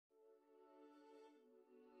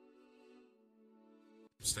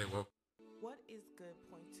Stay woke. What is good?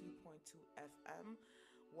 .2.2 FM,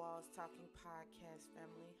 Walls Talking Podcast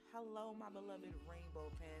family. Hello, my beloved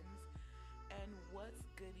rainbow pens. And what's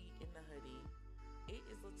goody in the hoodie? It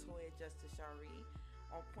is Latoya Justice Shari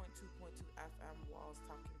on .2.2 FM, Walls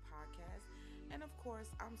Talking Podcast. And of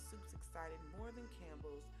course, I'm super excited, more than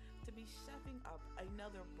Campbell's, to be chefing up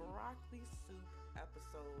another broccoli soup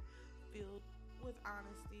episode filled with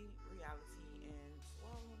honesty, reality, and,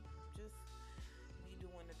 well, just me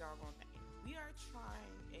doing the doggone thing. We are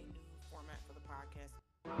trying a new format for the podcast.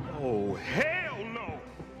 Oh, hell no!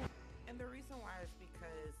 And the reason why is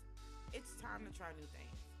because it's time to try new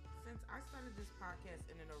things. Since I started this podcast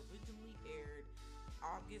and it originally aired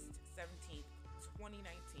August 17th, 2019,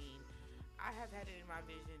 I have had it in my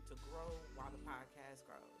vision to grow while the podcast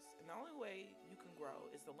grows. And the only way you can grow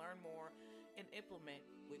is to learn more and implement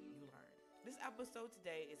what you learn. This episode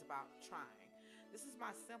today is about trying. This is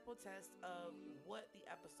my simple test of what the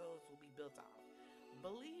episodes will be built off.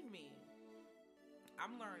 Believe me,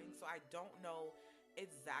 I'm learning, so I don't know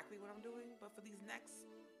exactly what I'm doing, but for these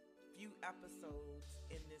next few episodes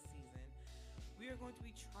in this season, we are going to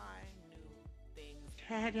be trying new things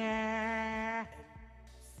and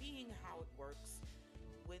seeing how it works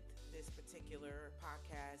with this particular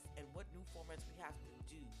podcast and what new formats we have to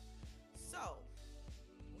do. So,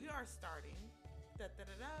 we are starting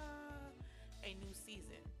a new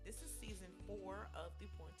season. This is season 4 of the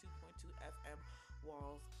 .2.2 FM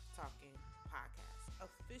Walls Talking Podcast.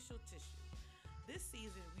 Official tissue. This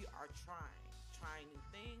season we are trying new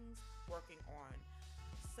things, working on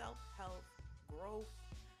self-help, growth,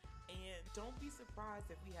 and don't be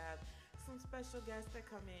surprised if we have some special guests that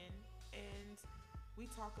come in and we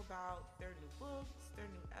talk about their new books, their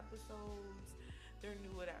new episodes, their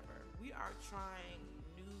new whatever. We are trying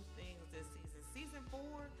new things this season. Season 4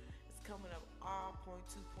 is coming up, all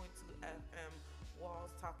 .2.2 FM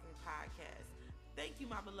Walls Talking Podcast. Thank you,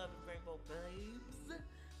 my beloved Rainbow Babes,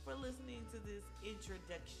 for listening to this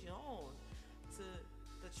introduction to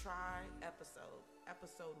the Try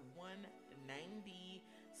episode 190.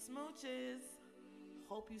 Smooches.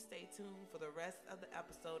 Hope you stay tuned for the rest of the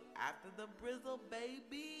episode after the brizzle,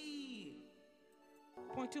 baby.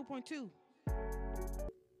 .2.2.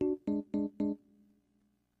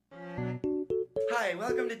 Hi,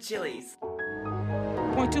 welcome to Chili's.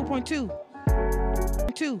 .2.2.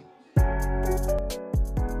 Two.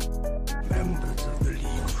 Members of the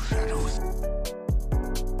League of Shadows.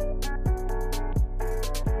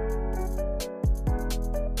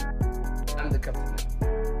 I'm the captain.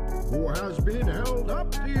 Who has been held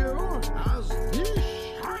up to you as the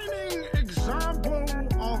shining example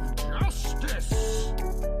of justice.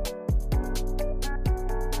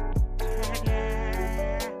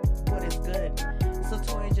 What is good? So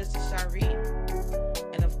Latoya Justice Shari,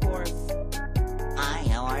 and of course, Hi,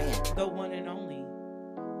 how are you? the one and only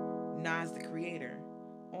Nas the Creator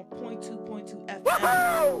on .2.2 FM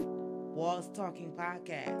Woohoo! Walls Talking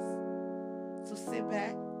Podcast. So sit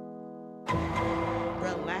back,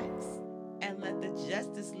 relax, and let the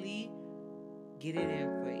Justice League get it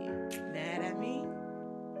in for you. Know what I mean?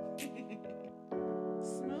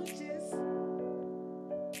 Smooches.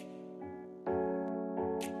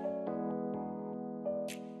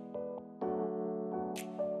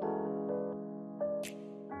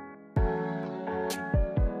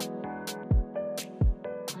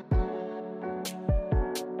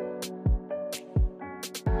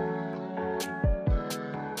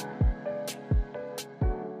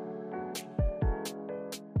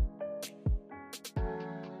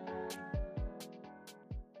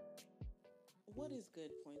 What is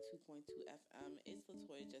good? .2.2 FM. It's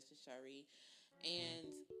Latoya Justice Shari,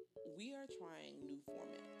 and we are trying new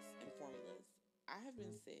formats and formulas. I have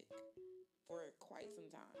been sick for quite some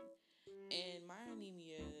time, and my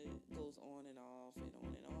anemia goes on and off and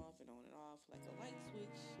on and off and on and off like a light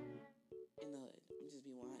switch in the hood. I'm just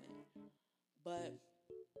being 100. But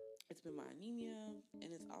it's been my anemia,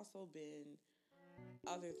 and it's also been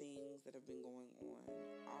other things that have been going on.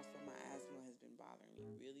 Also, my asthma has been bothering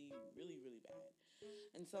me really, really, really bad.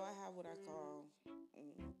 And so I have what I call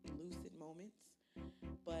lucid moments.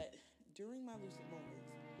 But during my lucid moments,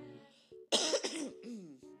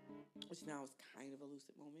 which now is kind of a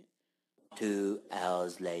lucid moment, 2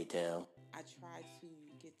 hours later. I try to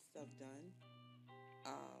get stuff done.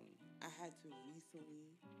 I had to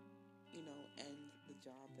recently, end the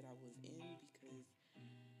job that I was in because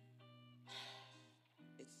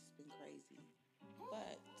it's just been crazy.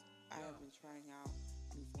 But I have been trying out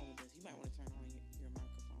new formulas. You might want to turn on your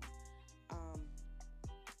microphone.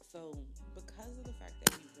 So because of the fact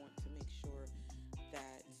that we want to make sure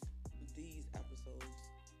that these episodes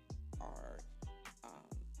are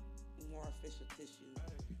more official tissue.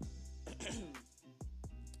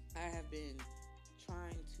 I have been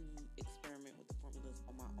trying to experiment with the formulas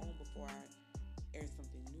on my own before I air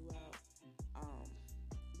something new out.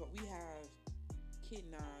 But we have Kid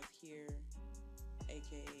Nas here,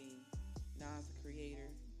 aka Nas the Creator,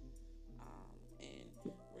 and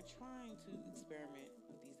we're trying to experiment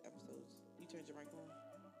with these episodes. You turned your mic on?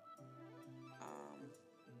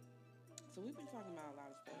 So we've been talking about a lot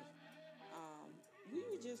of stuff. We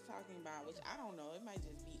were just talking about, which I don't know, it might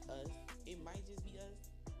just be us. It might just be us.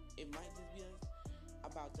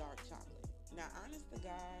 About dark chocolate. Now, honest to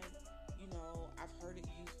God, you know, I've heard it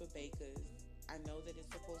used for bakers. I know that it's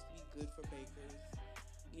supposed to be good for bakers,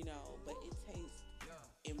 you know, but it tastes,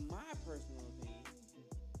 in my personal opinion,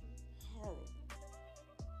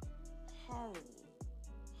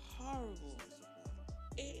 horrible.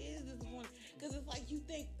 It is disappointing because it's like you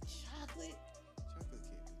think chocolate. Chocolate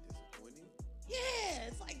can't be disappointing. Yeah,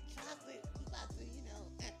 it's like chocolate. You about to, you know,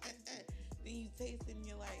 then you taste it and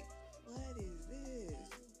you're like, what is this?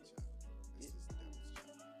 This is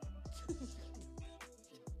devil's chocolate.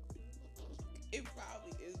 It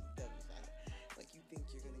probably is devil's chocolate. Like you think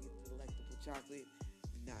you're gonna get delectable chocolate,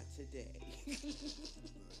 not today.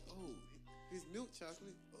 Like, oh, here's milk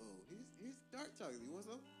chocolate. Oh, here's dark chocolate. You want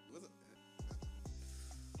some? What's up?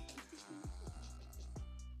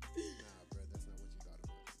 Nah, bro, that's not what you thought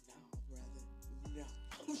it was. No, brother, no.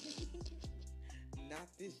 Not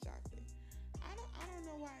this chocolate. I don't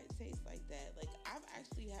know why it tastes like that. Like I've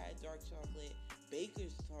actually had dark chocolate,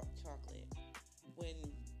 baker's chocolate, when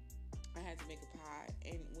I had to make a pie,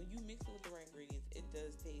 and when you mix it with the right ingredients, it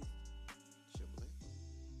does taste. Chiblet.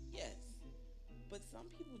 Yes, but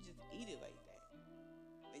some people just eat it like that.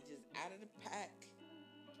 They just out of the pack,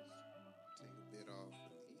 Take a bit off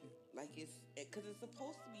and eat it. like it's because it's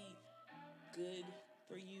supposed to be good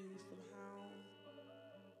for you somehow.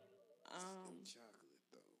 Chocolate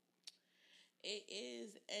though. It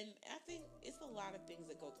is, and I think it's a lot of things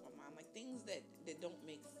that go through my mind, like things that don't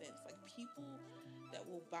make sense. Like people that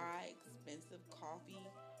will buy expensive coffee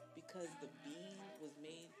because the bean was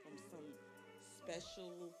made from some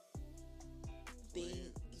special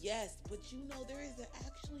thing. Plant. Yes, but you know there is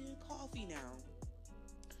actually a coffee now.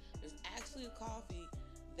 There's actually a coffee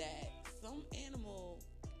that some animal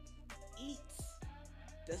eats,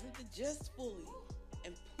 doesn't digest fully,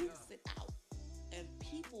 and poops it out. And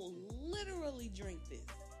people literally drink this.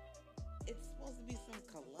 It's supposed to be some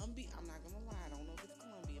Colombian. I'm not gonna lie, I don't know if it's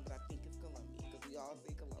Colombian, but I think it's Colombian because we all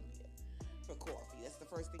say Colombia for coffee. That's the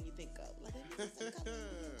first thing you think of. Like, let me get some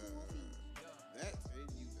Colombian coffee. That and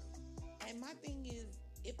you know. And my thing is,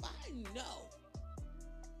 if I know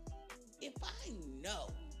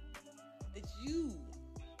that you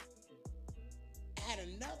had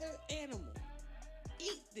another animal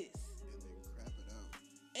eat this, And then crap it out.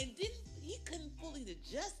 and he couldn't fully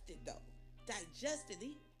digest it though.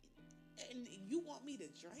 And you want me to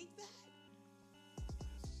drink that?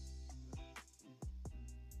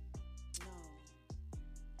 No.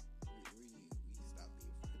 We stopped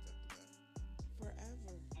being friends after that.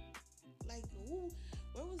 Forever. Like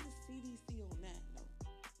where was the CDC on that? No.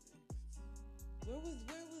 Where was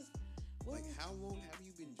Like, how long have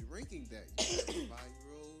you been drinking that? You got a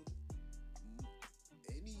 5-year-old,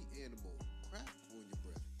 any animal, crap on your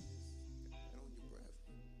breath. Just get that on your breath.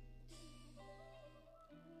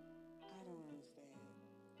 I don't understand.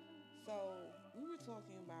 So we were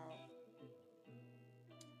talking about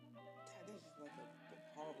God, this is like a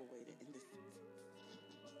horrible way to end this.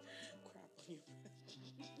 Crap on your breath.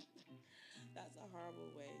 That's a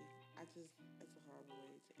horrible way. It's a horrible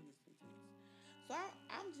way to end this sentence. So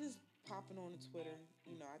I'm just popping on Twitter.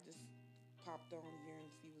 You know, I just popped on here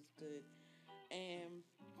and see what's good. And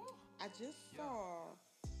I just saw,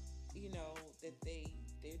 you know, that they're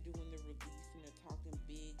doing the release and they're talking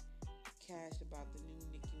big cash about the new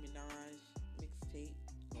Nicki Minaj mixtape.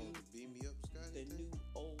 Oh, the Beam Me Up, Scotty? The thing? new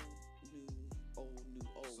old.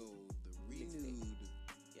 So, the renewed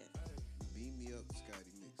Yes. Beam Me Up,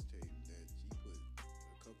 Scotty mixtape that she put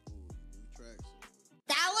a couple new tracks on.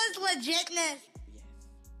 That was legitness. Yes.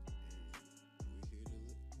 And we're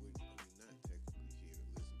here to not technically here to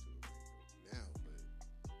listen to it right now, but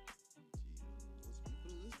once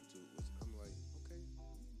people listen to it, I'm like, okay,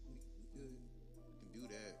 we good. We can do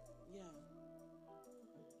that. Yeah.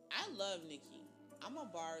 I love Nicki. I'm a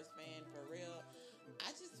Bars fan for real.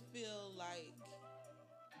 I just feel like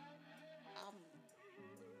I'm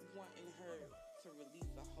wanting her to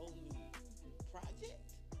release a whole new project.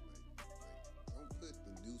 Like, don't put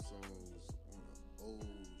the new songs on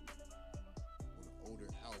an older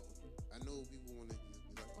album. I know people want to just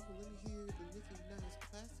be like, oh, let me hear the Nicki Minaj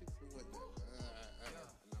classics and whatnot. I'm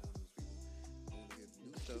not one of those people.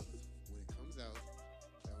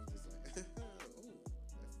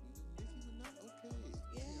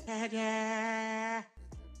 Like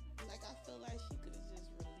I feel like she could have just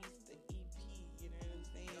released the EP. You know what I'm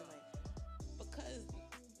saying? Like because,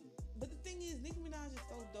 but the thing is, Nicki Minaj is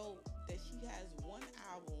so dope that she has one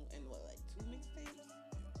album and like 2 mixtapes,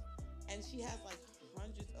 and she has like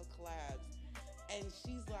hundreds of collabs, and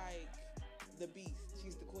she's like the beast.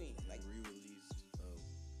 She's the queen. Like re-released about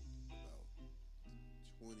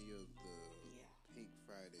 20 of the Pink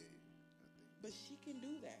Friday, I think. But she can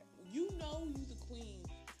do that. You know you the queen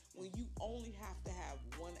when you only have to have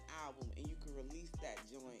one album and you can release that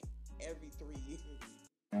joint every 3 years.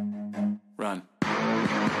 Run. How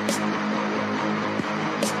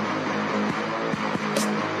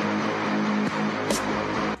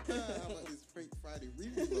about this Pink Friday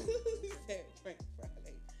re-reload? Said Frank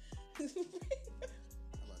Friday. How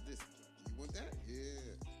about this? You want that?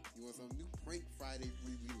 Yeah. You want some new Prank Friday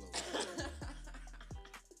re-reload?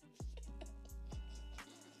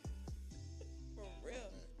 For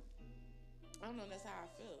real. I don't know, that's how I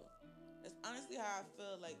feel. That's honestly how I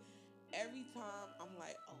feel. Like every time I'm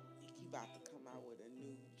like, oh, Nicki about to come out with a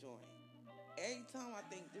new joint. Every time I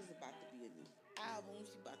think this is about to be a new album,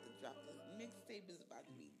 she about to drop this mixtape, it's about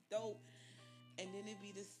to be dope. And then it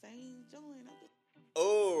be the same joint. I'm just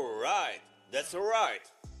Alright. That's alright.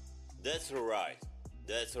 That's alright.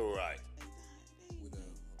 That's alright. With a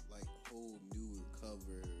like whole newer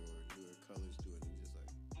cover or newer colors to it, and just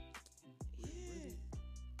like, really?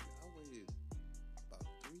 I waited about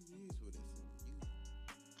 3 years for this, and you.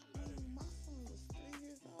 I mean, my son was 3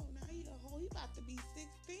 years old. Now he about to be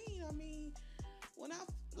 16. I mean, when I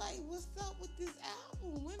like, what's up with this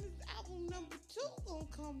album? When is album number 2 gonna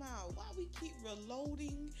come out? Why we keep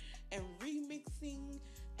reloading and remixing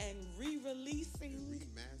and re-releasing,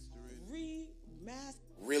 remastering,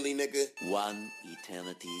 Really, nigga? One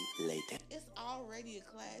eternity later. It's already a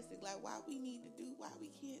classic. Like, why we need to do? Why we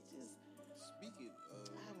can't just? Speaking of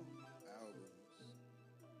I don't know. albums,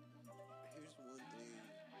 here's one thing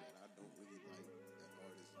that I don't really like that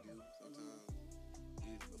artists do sometimes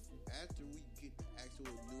is after we get the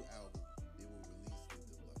actual new album, they will release the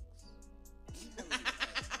deluxe. We haven't even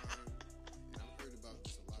had time, and I've heard about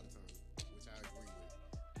this a lot of times, which I agree with.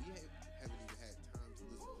 We haven't even had time to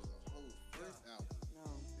listen to the whole first album, No.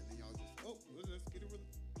 and then y'all just, oh, let's get it.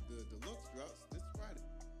 The deluxe drops this Friday.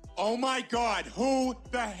 Oh my god, who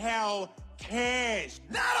the hell cares?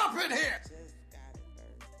 Not up in here! Just got it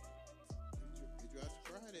Thursday. It drops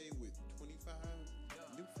Friday with 25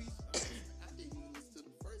 new features. I didn't even listen to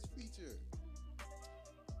the first feature.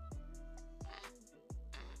 I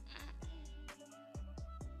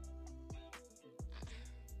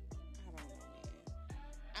don't know, man.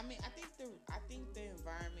 I mean, I think the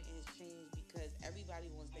environment has changed because everybody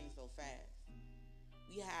wants things so fast.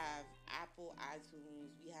 We have Apple,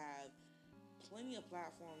 iTunes, we have plenty of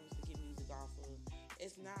platforms to get music off of.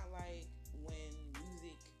 It's not like when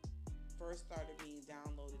music first started being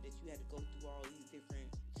downloaded that you had to go through all these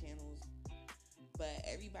different channels. But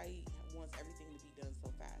everybody wants everything to be done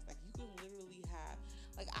so fast. Like, you can literally have,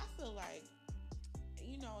 like, I feel like,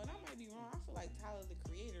 you know, and I might be wrong, I feel like Tyler, the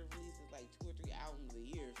Creator, releases like 2 or 3 albums a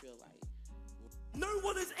year, I feel like. No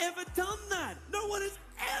one has ever done that. No one has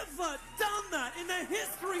ever done that in the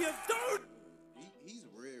history of Dude. He's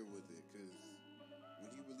rare with it because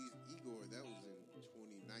when he released Igor, that was in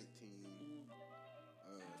 2019.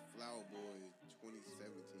 Flower Boy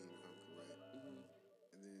 2017, if I'm correct.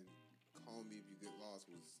 And then Call Me If You Get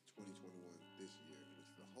Lost was 2021 this year.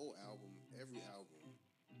 Which the whole album, every album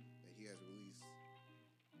that he has released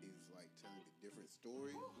is like telling a different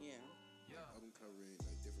story. Yeah. Album covering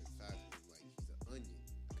like different facets. Like he's an onion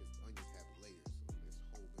because onions have layers. So there's a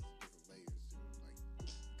whole bunch of different layers to it. Like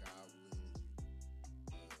Goblin,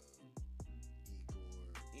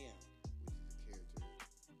 Igor, Yeah. which is a character,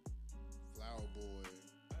 Flower Boy,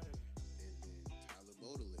 and then Tyler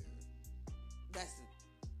Baudelaire.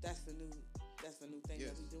 That's the new thing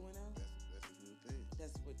Yes. that we doing now. That's his new thing.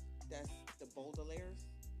 That's the Baudelaires,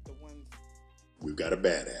 the ones We've got a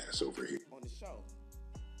badass over here. on the show,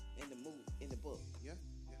 in the movie, in the book. Yeah.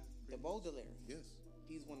 The Baudelaires. Yes.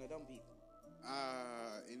 He's one of them people.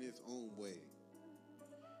 In his own way.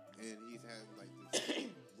 And he's had like this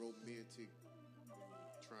romantic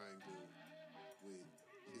triangle with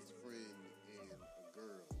his friend and a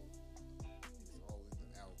girl. And it's all in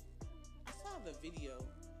the album. I saw the video,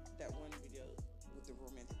 that one video with the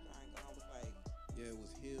romantic triangle. I was like, Yeah, it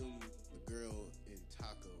was him, the girl, and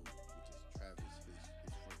Taco, which is Travis, his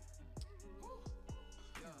friend.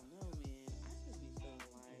 I don't know, man. I just be feeling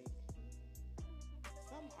like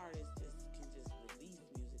some artists can just release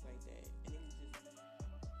music like that, and it can just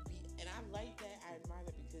be. And I like that. I admire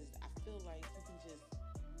that because I feel like you can just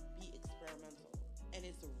be experimental, and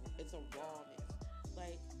it's It's a rawness.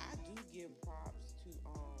 Like, I do give props to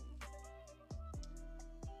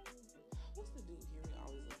what's the dude here we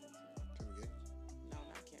always listen to? Kevin Gates. No,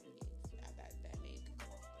 not Kevin Gates. That name could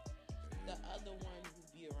come off. The other one who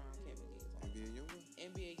be around Kevin Gates. NBA Youngboy.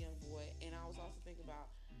 NBA Youngboy. And I was also thinking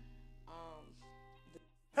about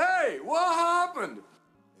Hey, what happened?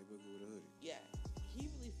 Hey, Boogie with a hoodie. yeah, he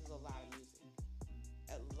releases a lot of music.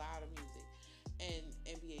 A lot of music. And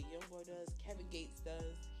NBA Youngboy does, Kevin Gates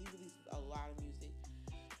does. He releases a lot of music.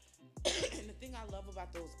 And the thing I love about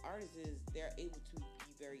those artists is they're able to be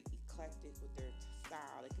very eclectic with their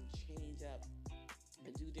style. They can change up and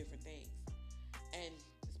do different things. And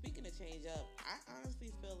speaking of change up, I honestly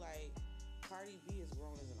feel like Cardi B has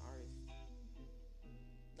grown as an artist.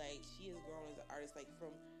 Like, she has grown as an artist. Like,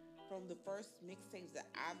 from the first mixtapes that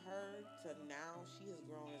I've heard to now, she has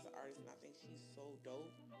grown as an artist, and I think she's so dope.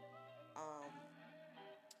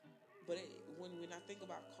 But when I think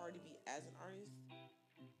about Cardi B as an artist,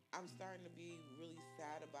 I'm starting to be really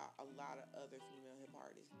sad about a lot of other female hip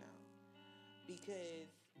artists now, because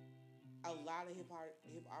a lot of hip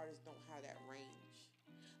artists don't have that range.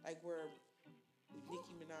 Like, where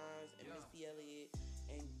Nicki Minaj and Missy Elliott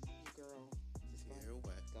and your girl. Yeah,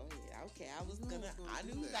 what? Go ahead. Okay, I You know I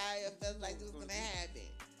do knew that. that. I felt like You this was know gonna do that.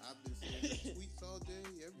 happen. I've been seeing the tweets all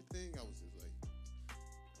day, everything. I was just like,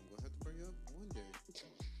 I'm gonna have to bring it up one day.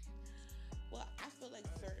 Well, I feel like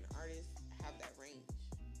certain artists have that range.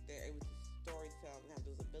 They're able to storytell and have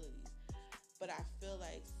those abilities. But I feel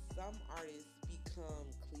like some artists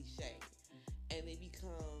become cliche. And they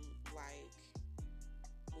become like,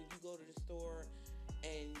 when you go to the store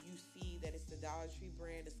and you see that it's the Dollar Tree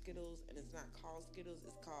brand of Skittles, and it's not called Skittles,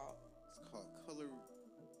 it's called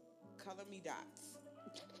Color Me Dots.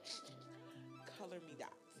 Color Me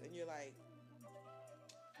Dots. And you're like,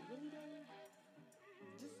 really, though?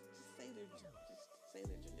 Just say they're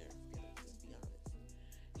generic Skittles. Just be honest.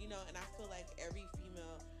 You know, and I feel like every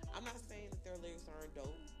female, I'm not saying that their lyrics aren't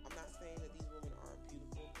dope. I'm not saying that these women aren't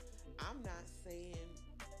beautiful. I'm not saying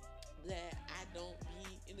that I don't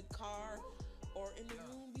be in the car or in the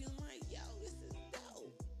room being like, yo, this is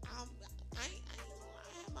dope. I ain't gonna lie,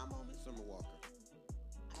 I have my moments. Summer Walker.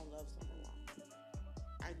 I love Summer Walker.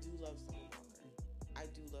 I do love Summer Walker. I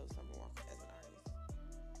do love Summer Walker as an artist.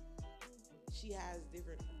 She has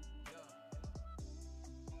different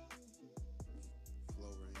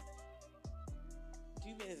Flow range. Do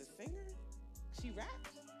you mean as a singer? She raps?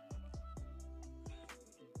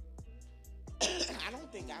 I don't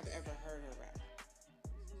think I've ever heard her rap.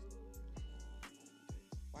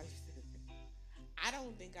 Why you say that? I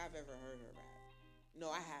don't think I've ever heard her rap. No,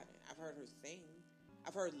 I haven't. I've heard her sing.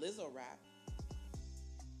 I've heard Lizzo rap.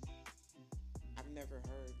 I've never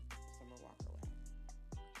heard Summer Walker rap.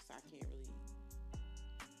 So I can't really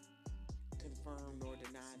confirm nor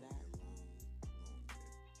deny that.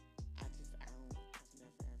 I've never heard her.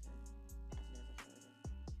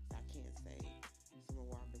 So I can't say Summer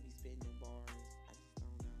Walker be spitting them bars. I just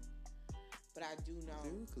don't know. But I do know.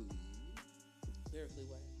 Lyrically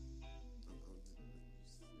what?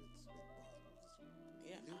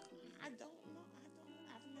 Yeah, I don't know.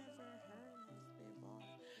 I've never heard her spit bars.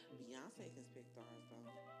 Beyonce can spit bars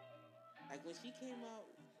though. Like when she came out,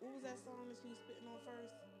 what was that song that she was spitting on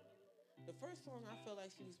first? The first song I feel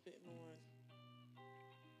like she was spitting on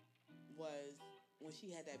was when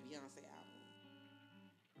she had that Beyonce album.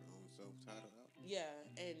 Her own self-titled album. Yeah,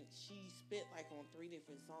 and she spit like on 3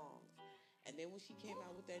 different songs. And then when she came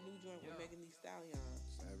out with that new joint with Megan Thee Stallion,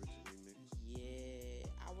 Savage remix. yeah,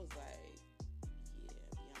 I was like, yeah,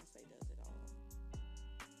 Beyonce does it all.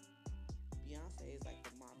 Beyonce is like the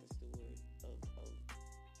Martha Stewart of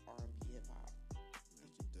R&B hip hop. She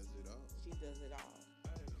does it all. She does it all.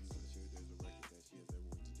 I'm not sure there's a record that she has ever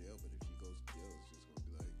went to jail, but if she goes to jail, it's just gonna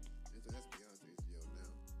be like, that's Beyonce's jail now.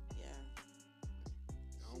 Yeah.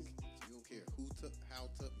 You don't care how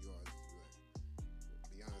tough you are. It's like,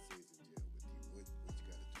 Beyonce's in jail with you. What you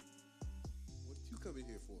gotta do? What you coming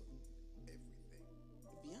here for? Everything.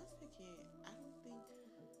 Beyonce can't. I don't think.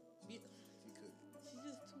 She couldn't. She's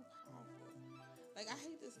just too powerful. Like, I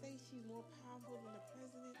hate to say she's more powerful than the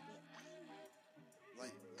president, but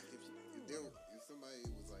Like if somebody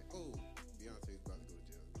was like, oh, Beyonce's about to go to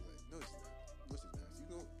jail, you're like, no, she's not.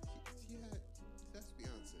 No, she's not. That's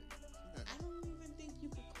Beyonce. I don't even think you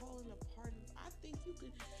could call in a pardon. I think you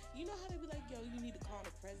could. You know how they be like, yo, you need to call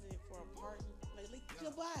the president for a pardon? Like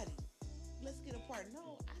your body. Let's get a pardon.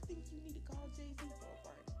 No, I think you need to call Jay-Z for a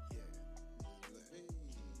pardon. Yeah. Like, hey,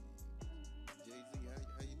 Jay-Z,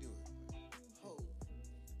 how you doing? Ho.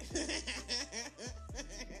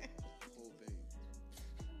 Whole thing.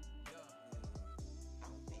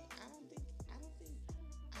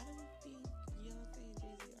 I don't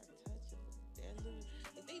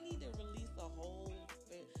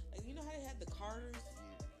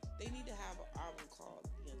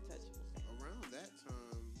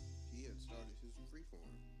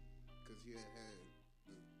because he had the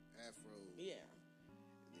afro. Yeah.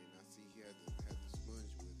 And then I see he had the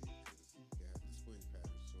sponge with it because he had the sponge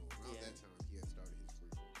pattern. So around that time, he had started his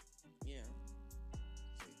freeform. Yeah.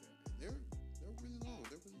 Say that. And they're really long.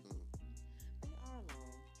 They're really long. They are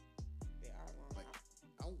long. They are long. Like,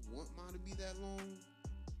 I want mine to be that long,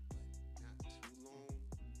 but not too long.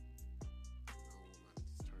 I don't want mine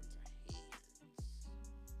to just turn to hands.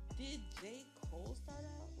 Did J. Cole start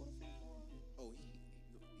out with a freeform? Oh,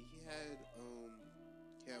 he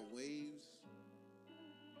had waves.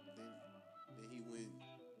 Then he went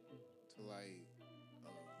to like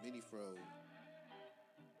mini fro.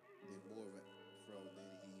 Then more of a fro.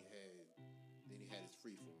 Then he had his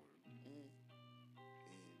freeform. Mm.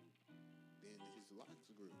 And then his locks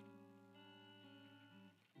grew.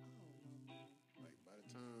 Like by the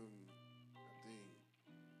time I think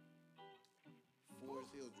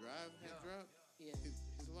Forest Hill Drive had dropped, Yeah. his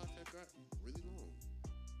locks had got really long.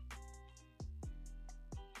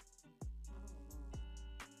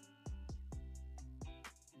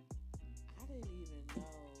 I didn't even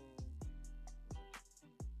know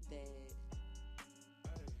that.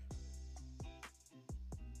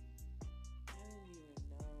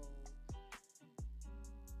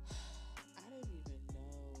 I didn't even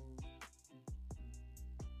know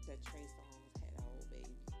that Trey Songz had an old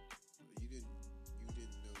baby. You didn't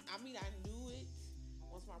know. I mean, I knew it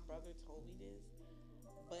once my brother told me this,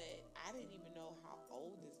 but I didn't even know how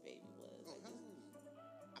old this baby was. Oh, Like, how old is he?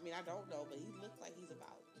 I mean, I don't know, but he looks like he's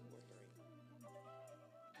about 2 or 3.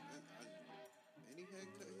 And he had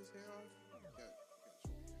cut his hair off. Got short hair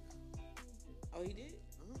now. Oh, he did?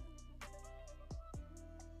 Uh-huh.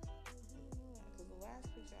 Because the last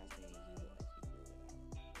picture I seen, he looked like he grew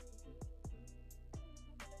it out.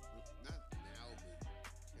 Not now, but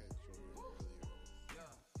he had short hair earlier.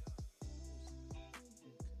 Yeah.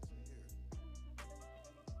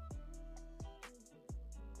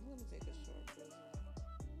 I'm gonna take a short visit.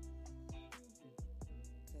 Because I'm trying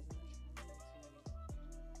to check this thing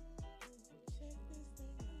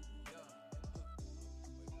out.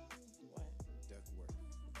 What? Duckworth.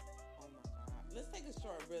 Oh my god. Let's take a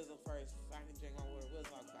short visit first so I can drink on water. We'll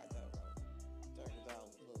talk about that, bro.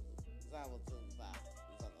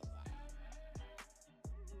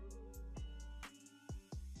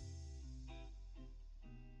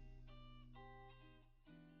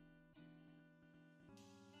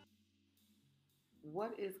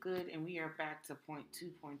 What is good? And we are back to Point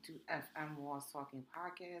 2.2 FM Walls Talking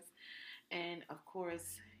Podcast. And of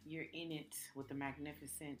course, you're in it with the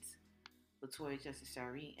magnificent Latoya Justice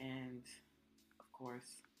Shari and, of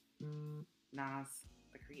course, Nas,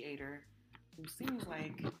 the creator, who seems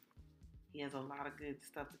like he has a lot of good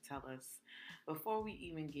stuff to tell us. Before we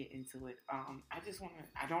even get into it, I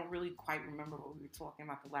don't really quite remember what we were talking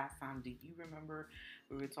about the last time. Do you remember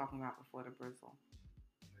what we were talking about before the Brizzle?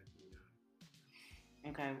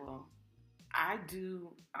 Okay, well, I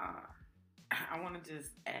do. I want to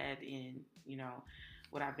just add in,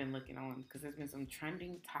 what I've been looking on, because there's been some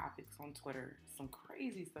trending topics on Twitter, some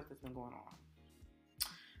crazy stuff that's been going on.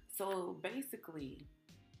 So basically,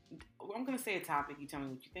 I'm going to say a topic, you tell me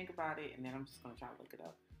what you think about it, and then I'm just going to try to look it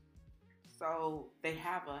up. So they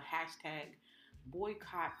have a hashtag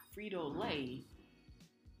boycott Frito-Lay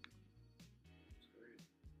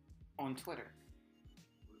on Twitter.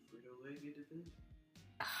 What Frito-Lay did it do?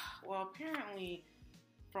 Well, apparently,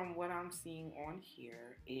 from what I'm seeing on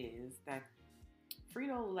here, is that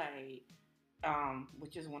Frito-Lay,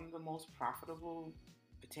 which is one of the most profitable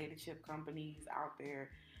potato chip companies out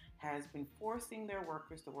there, has been forcing their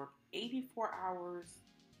workers to work 84 hours.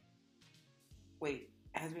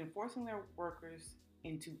 Has been forcing their workers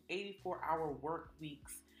into 84-hour work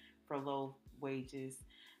weeks for low wages.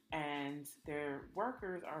 And their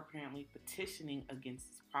workers are apparently petitioning against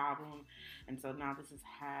this problem. And so now this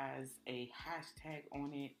has a hashtag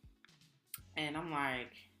on it. And I'm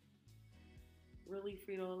like, really,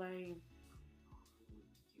 Frito-Lay?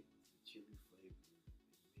 Chili flavor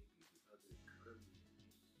and maybe the other curry.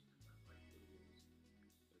 I like those.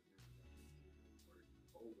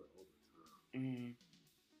 But now that work overtime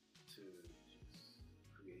to just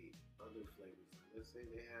create other flavors. Like, let's say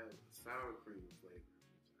they have sour cream flavor.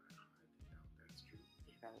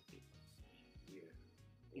 Yeah.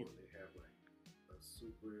 Or they have like a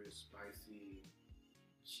super spicy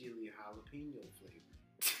chili jalapeno flavor.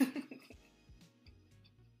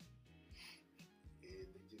 And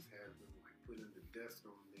they just have them like putting the dust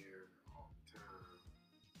on there all the time.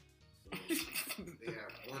 So they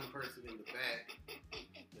have one person in the back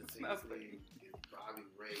that sings is Bobby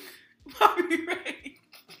Ray. Bobby Ray.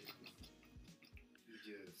 He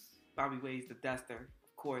just Bobby Ray's the duster.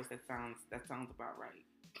 Of course, that sounds about right.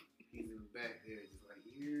 He's in the back there, just like,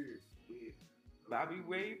 yeah. Bobby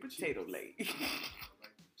Ray Potato Lake. I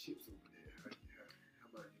like the chips over there. How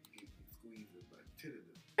about you get me squeeze of like 10 of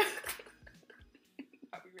them?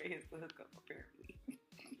 Bobby Ray has the hookup, apparently.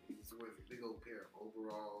 He's wearing a big old pair of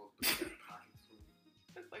overalls, but he got pockets on him.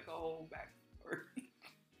 That's like a whole backstory.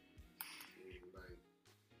 And like,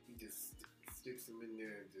 he just sticks him in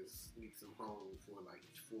there and just sneaks him home for like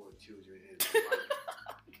his 4 children and his wife.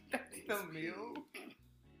 That's the meal.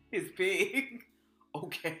 His pig.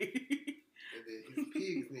 Okay. And then his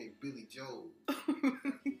pig is named Billy Joel.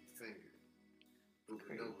 Singer. But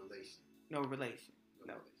with no relation. No relation.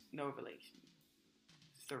 No relation.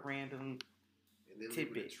 Just a random and then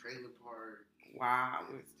tidbit. The trailer park. Wow.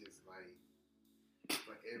 It's just like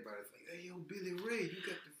everybody's like, hey, yo, Billy Ray, you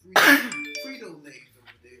got the Frito Lays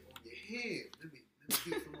over there on your head. Let me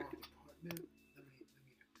get some off the apartment. Let me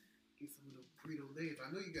get some of the Frito Lays.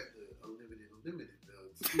 I know you got the unlimited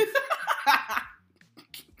thugs.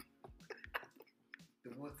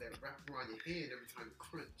 The ones that wrap around your hand every time you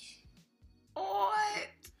crunch. What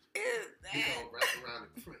is that? They all wrap around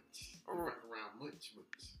and crunch. Wrap around munch.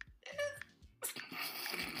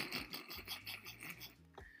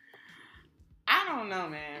 I don't know,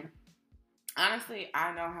 man. Honestly,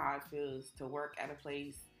 I know how it feels to work at a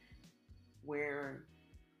place where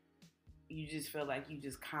you just feel like you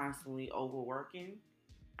just constantly overworking.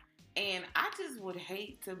 And I just would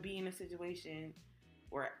hate to be in a situation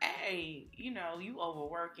where, A, you know, you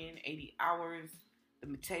overworking 80 hours, the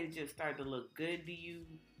potato chips start to look good to you.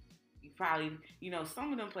 You probably, you know,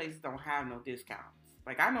 some of them places don't have no discounts.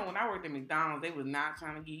 Like, I know when I worked at McDonald's, they was not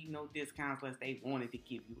trying to give you no discounts unless they wanted to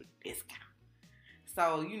give you a discount.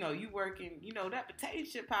 So, you know, you working, you know, that potato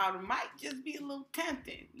chip powder might just be a little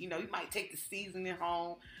tempting. You know, you might take the seasoning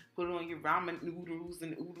home, put it on your ramen noodles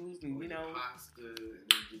and oodles and, you know. Pasta, and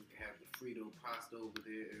then you have the Frito pasta over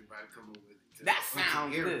there. Everybody come over to that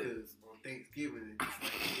sounds good. On Thanksgiving and just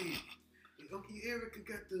like, hey, Uncle Erica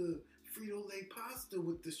got the Frito Lay pasta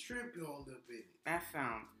with the shrimp all up in it. That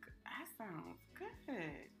sounds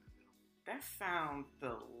good. That sounds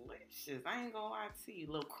delicious. I ain't gonna lie to you.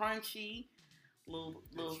 A little crunchy. Little.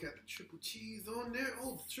 You got the triple cheese on there.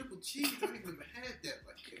 Oh, the triple cheese. I ain't never had that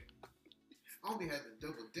like that. I only had the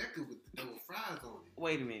double decker with the double fries on it.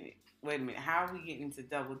 Wait a minute. How are we getting into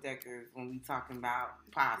double deckers when we talking about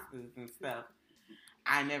pastas and stuff?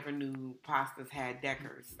 I never knew pastas had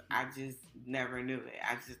deckers. I just never knew it.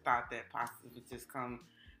 I just thought that pastas would just come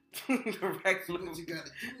direct. So what you gotta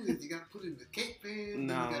do is you gotta put it in the cake pan.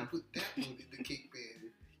 No. Then you gotta put that one in the cake pan.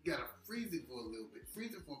 You gotta freeze it for a little bit.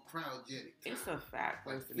 Freeze it for cryogenic time. It's a fat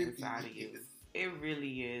person like inside of you. years. It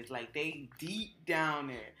really is. Like, they deep down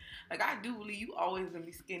there. Like, I do believe you always gonna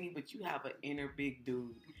be skinny, but you have an inner big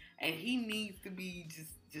dude. And he needs to be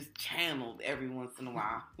just channeled every once in a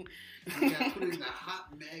while. You gotta put it in the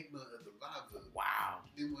hot magma of the lava. Wow.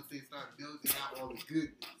 Then once they start melting out all the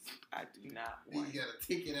goodness, I do not then want you gotta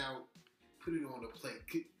take it out, put it on a plate.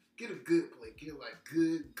 Get a good plate. Get like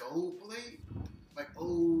good gold plate. Like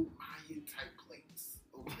old Mayan type plates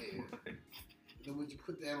over there. And then when you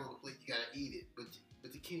put that on the plate, you gotta eat it.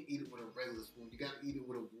 But you can't eat it with a regular spoon. You gotta eat it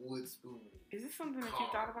with a wood spoon. Is this something that you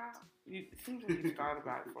thought about? It seems like you thought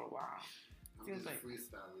about it for a while. I'm Seems just like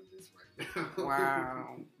freestyling this right now.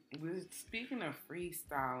 wow. Speaking of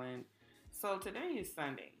freestyling, so today is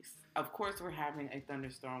Sundays. Of course, we're having a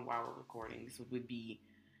thunderstorm while we're recording. This would be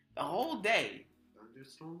the whole day.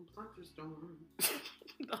 Thunderstorm.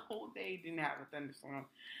 The whole day didn't have a thunderstorm.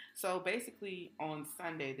 So basically, on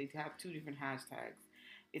Sunday, they have 2 different hashtags.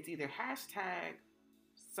 It's either hashtag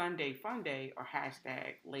Sunday Fun Day or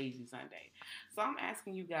hashtag Lazy Sunday. So I'm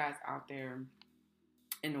asking you guys out there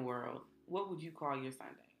in the world, what would you call your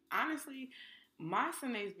Sunday? Honestly, my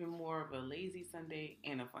Sunday's been more of a lazy Sunday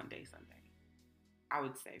and a fun day Sunday, I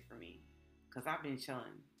would say, for me. Because I've been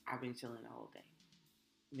chilling. I've been chilling the whole day.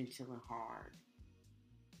 I've been chilling hard.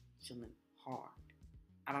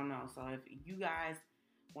 I don't know. So if you guys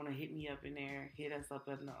want to hit me up in there, hit us up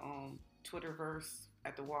in the Twitterverse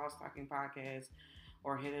at the Walls Talking Podcast,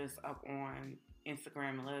 or hit us up on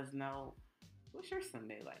Instagram and let us know, what's your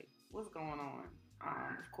Sunday like? What's going on?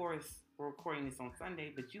 Of course, we're recording this on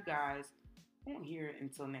Sunday, but you guys won't hear it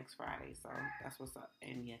until next Friday. So that's what's up.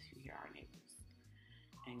 And yes, you hear our neighbors.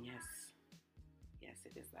 And yes,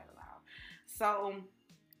 it is that loud. So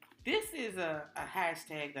this is a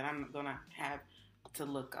hashtag that I'm going to have to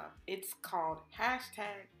look up. It's called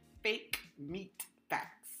hashtag Fake Meat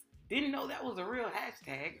Facts. Didn't know that was a real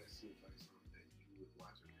hashtag. That seems like something that you would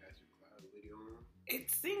watch a Patrick Cloud video on.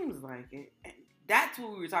 It seems like it. That's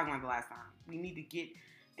what we were talking about the last time. We need to get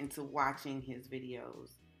into watching his videos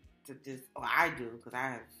to just, I do, because I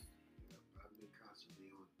have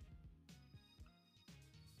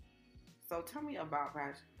So tell me about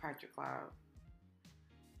Patrick Cloud.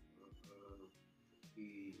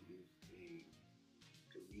 He is a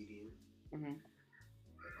comedian Mm-hmm.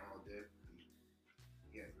 at all depth.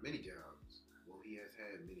 He has many jobs. Well, he has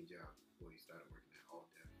had many jobs before he started working at all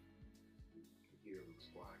depth. You can hear him on the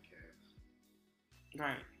squad cast.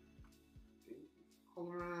 Right. All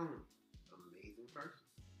around amazing person.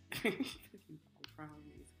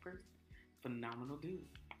 Phenomenal dude.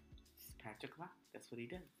 It's Patrick Cloud. That's what he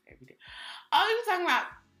does every day. Oh, you were talking about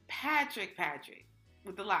Patrick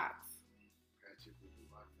with the locks. Patrick with the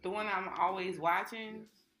locks. The one I'm always watching. Yes.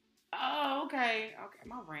 Oh, okay.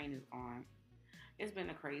 My brain is on. It's been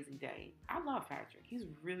a crazy day. I love Patrick. He's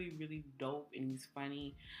really, really dope and he's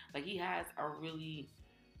funny. Like he has a really,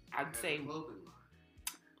 I'd say. Clothing line.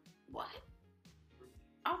 What?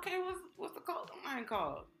 Okay, what's the clothing line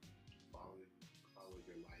called? Follow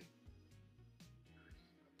your life.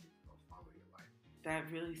 Follow your life. That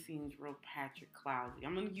really seems real Patrick Cloudy.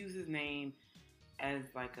 I'm gonna use his name as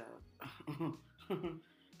like an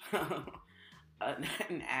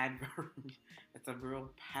adverb. It's a real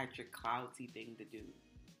Patrick Cloudy thing to do.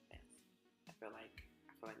 I feel like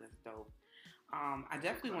that's dope. I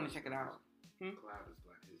definitely want to check it out. Cloud is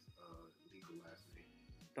like his legal last name.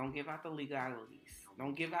 Don't give out the legalities.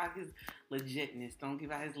 Don't give out his legitness. Don't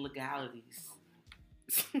give out his legalities.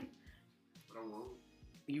 But I won't.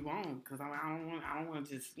 You won't, because I don't want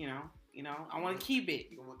to just, I want to keep it.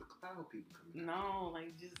 You don't want the cloud people coming. No,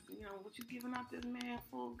 like just, what you giving out this man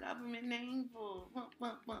for government name for?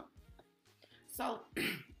 So,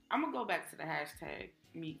 I'm going to go back to the hashtag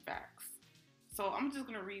meat facts. So, I'm just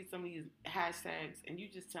going to read some of these hashtags, and you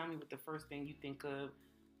just tell me what the first thing you think of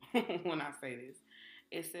when I say this.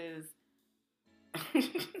 It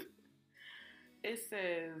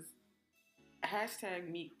says, hashtag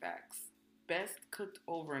meat facts. Best cooked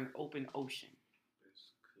over an open ocean.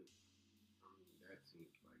 Best cooked. That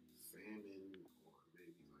seems like salmon or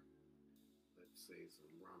maybe like, let's say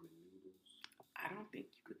some ramen noodles. I don't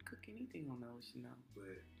think you could cook anything on the ocean though.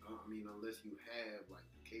 But, unless you have like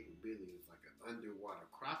the capability, it's like an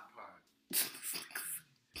underwater crock pot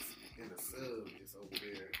and a sub just over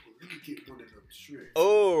there. Well, let me get one of them shrimp.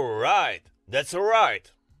 Alright. That's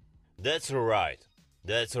alright. That's alright.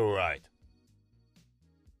 That's alright.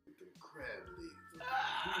 Crab legs.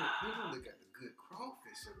 You know they got the good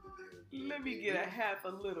crawfish under there. Let me get a half a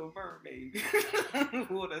Little Mermaid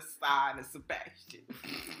with a side of Sebastian.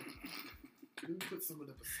 Let me put some of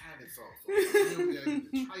the Poseidon sauce on it. You know,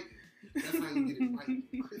 the Triton. That's how you get it right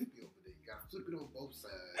and crispy over there. You gotta flip it on both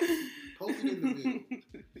sides. Poke it in the middle.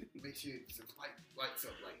 Make sure it just lights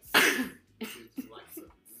up like it lights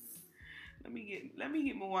up. Let me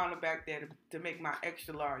get Moana back there to make my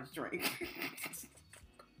extra large drink.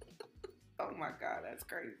 Oh my God, that's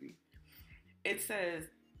crazy. It says,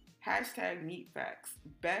 hashtag meat facts.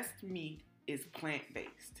 Best meat is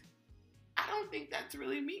plant-based. I don't think that's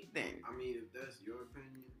really meat then. I mean, if that's your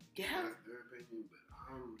opinion, yeah, that's their opinion. But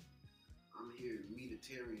I'm here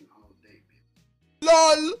meatitarian all day, baby.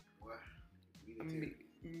 LOL. What?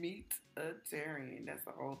 Meatitarian. That's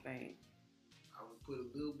the whole thing. I would put a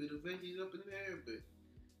little bit of veggies up in there, but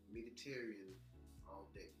meatitarian all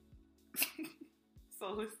day.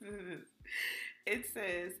 So listen to this. It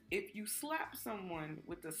says, if you slap someone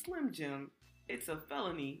with a Slim Jim, it's a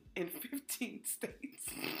felony in 15 states.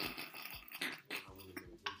 I want to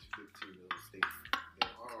know which 15 of those states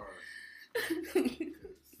there are.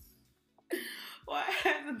 What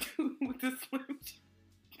has to do with the Slim Jim?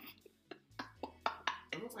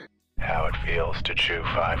 How it feels to chew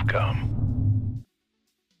 5 gum.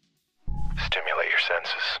 Stimulate your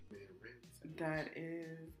senses.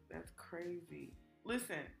 That's crazy.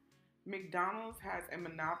 Listen, McDonald's has a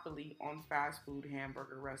monopoly on fast food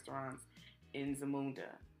hamburger restaurants in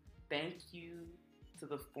Zamunda. Thank you to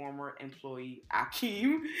the former employee,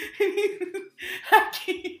 Akeem.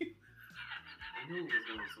 Akeem. I knew it was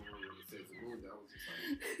going somewhere when it said Zamunda. I was just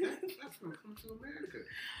like, that's going to come to America.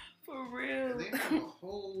 For real. And they have a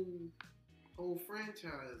whole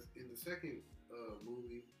franchise in the second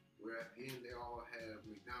movie where at the end they all have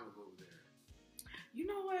McDonald's over there. You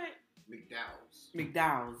know what?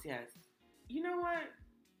 McDowell's, yes. You know what?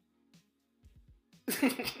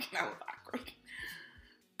 That was awkward.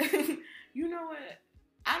 You know what?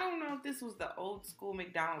 I don't know if this was the old school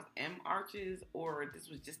McDonald's M arches or this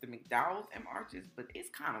was just the McDowell's M arches, but it's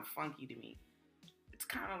kind of funky to me. It's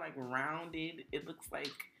kind of like rounded. It looks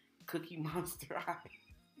like Cookie Monster eye.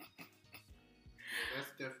 Yeah,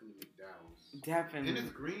 that's definitely McDowell's. Definitely. And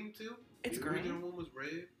it's green too. It's the green. The original one was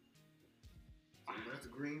red. So that's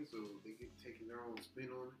green, so they get taking their own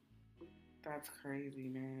spin on it. That's crazy,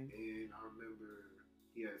 man. And I remember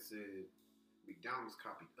he had said McDonald's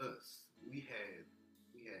copied us. We had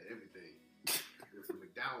everything. With some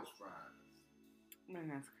McDonald's fries. Man,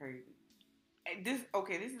 that's crazy. And this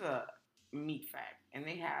is a meat fact, and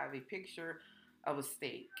they have a picture of a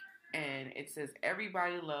steak, and it says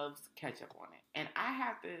everybody loves ketchup on it, and I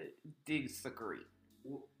have to disagree.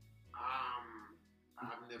 Well,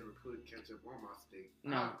 I've never put ketchup on my steak.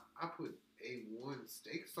 No, I put A1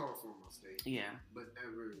 steak sauce on my steak. Yeah, but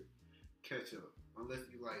never ketchup, unless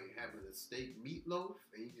you like having a steak meatloaf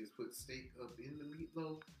and you just put steak up in the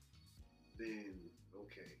meatloaf. Then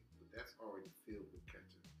okay, but that's already filled with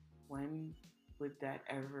ketchup. When would that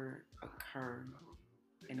ever occur?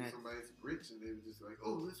 Maybe somebody's rich and they were just like,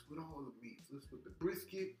 oh, let's put all the meats. Let's put the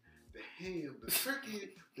brisket, the ham, the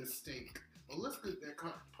turkey, the steak. Oh, let's put that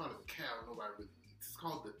part of the cow nobody really eats. It's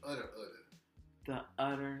called the udder. The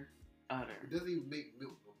udder. It doesn't even make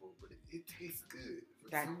milk no more, but it tastes good. For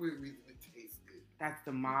some weird reason, it tastes good. That's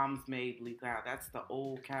the mom's made cow. That's the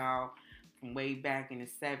old cow from way back in the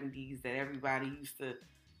 70s that everybody used to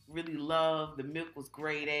really love. The milk was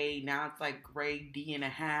grade A. Now it's like grade D and a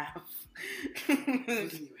half. It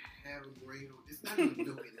doesn't even have a grade on. It's not even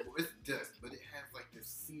milk anymore. It's dust, but it has like this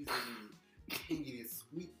seasoning, tangy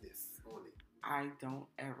sweetness on it. I don't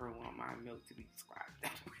ever want my milk to be described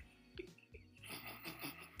that way.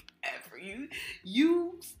 Ever.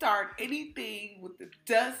 You start anything with the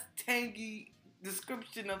dust, tangy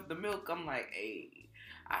description of the milk, I'm like, hey,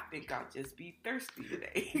 I think I'll just be thirsty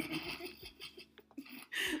today.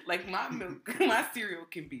 Like my milk, my cereal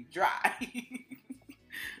can be dry.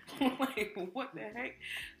 Like, what the heck?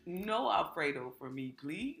 No Alfredo for me,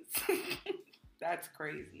 please. That's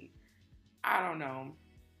crazy. I don't know.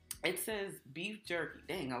 It says beef jerky.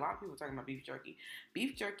 Dang, a lot of people are talking about beef jerky.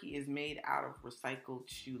 Beef jerky is made out of recycled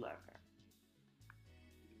shoe leather.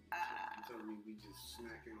 You telling me we just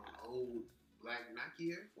snacking on old black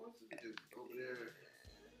Nike Air Forces? Just over there.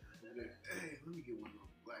 Hey, let me get one of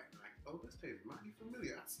those black Nike. Oh, this tastes mighty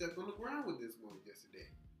familiar. I stepped on the ground with this one yesterday.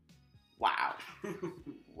 Wow.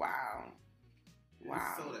 Wow.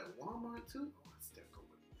 Wow. So that Walmart too? Oh, I stepped on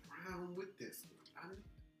the ground with this one.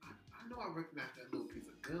 I know I recognize that little piece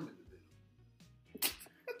of gum in the middle.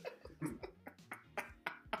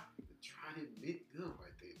 The Trident mint gum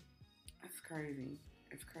right there. That's crazy.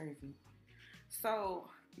 It's crazy. So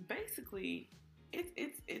basically,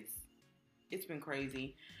 it's been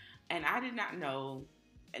crazy, and I did not know.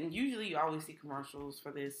 And usually, you always see commercials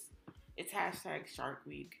for this. It's hashtag Shark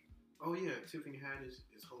Week. Oh yeah, Tiffany Haddish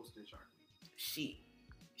is hosting Shark Week. She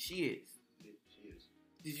is. Yeah, she is.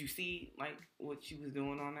 Did you see like what she was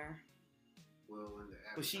doing on there? Well, in the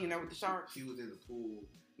was she in there with the sharks? She was in the pool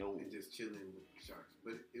and just chilling with the sharks.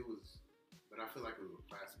 But I feel like it was a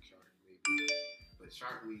plastic shark maybe. But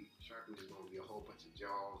Shark Week is going to be a whole bunch of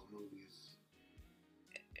Jaws movies.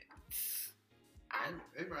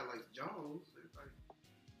 Everybody likes Jaws.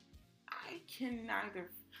 I can neither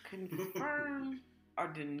confirm or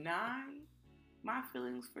deny my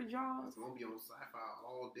feelings for Jaws. It's going to be on Sci-Fi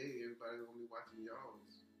all day. Everybody's going to be watching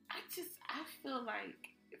Jaws. I feel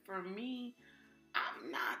like, for me,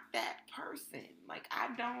 I'm not that person. Like,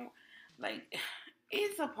 I don't, like,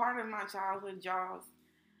 it's a part of my childhood, Jaws.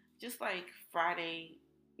 Just like Friday,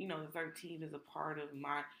 the 13th is a part of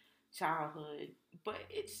my childhood. But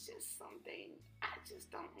it's just something I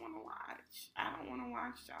just don't want to watch. I don't want to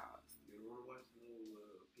watch Jaws. You don't want to watch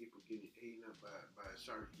people getting eaten up by a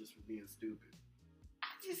shark just for being stupid. I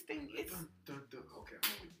just think it's... Okay, I'm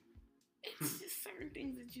with you. It's just certain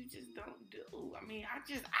things that you just don't do. I mean,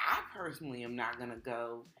 I personally am not going to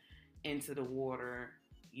go into the water,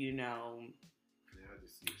 Now I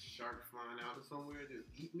just see a shark flying out of somewhere, just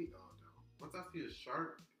eat me. Oh, no. Once I see a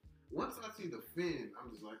shark, once I see the fin,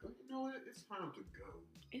 I'm just like, oh, you know what? It's time to go.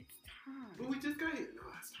 It's time. But we just got here. No,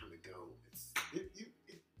 it's time to go.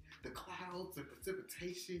 The clouds, the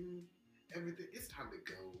precipitation, everything. It's time to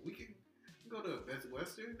go. We can go to Best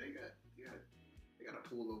Western. They got a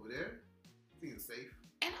pool over there. Seems safe.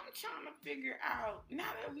 And I'm trying to figure out,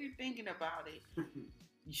 now that we're thinking about it,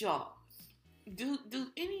 Jaws. Do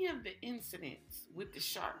any of the incidents with the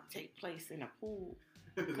shark take place in a pool?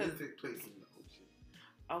 They take place in the ocean.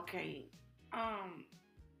 Okay.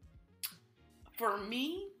 For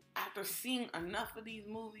me, after seeing enough of these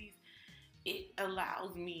movies, it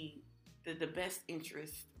allows me the best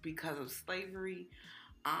interest because of slavery,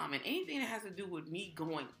 and anything that has to do with me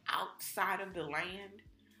going outside of the land,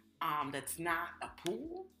 that's not a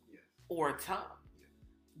pool or a tub.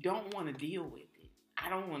 Don't want to deal with it. I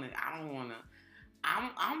don't want to.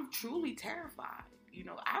 I'm truly terrified.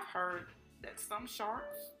 I've heard that some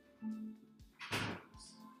sharks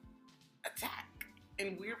attack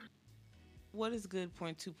in weird. What is good?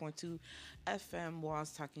 Point 2.2 FM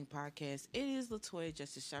Walls Talking Podcast. It is Latoya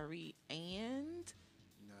Justice Shari, and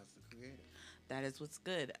Nas the Creator. that is what's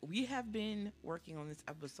good. We have been working on this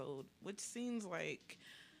episode, which seems like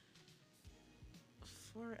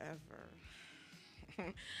forever.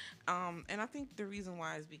 And I think the reason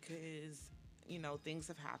why is because, you know, things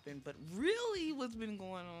have happened. But really what's been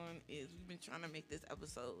going on is we've been trying to make this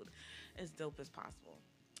episode as dope as possible.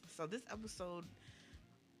 So this episode,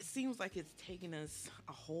 it seems like it's taken us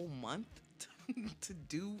a whole month to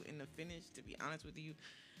do and to finish, to be honest with you.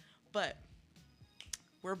 But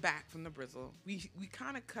we're back from the Brizzle. We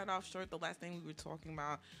kind of cut off short. The last thing we were talking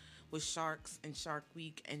about was Sharks and Shark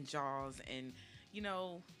Week and Jaws. And, you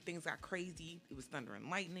know, things got crazy. It was thunder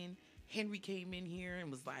and lightning. Henry came in here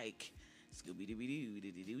and was like,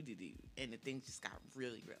 Scooby-Dooby-Doo. And the things just got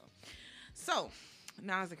really real. So,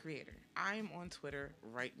 now as a creator, I'm on Twitter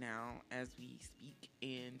right now as we speak.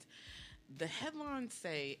 And the headlines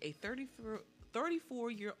say a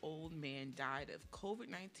 34-year-old man died of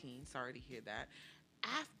COVID-19. Sorry to hear that.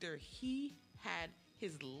 After he had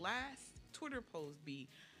his last Twitter post be,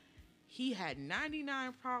 he had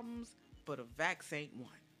 99 problems, but a vax ain't one.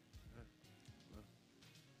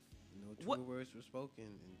 No true words were spoken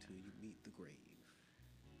until you meet the grave.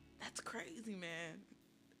 That's crazy, man.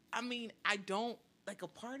 I mean, I don't, like, a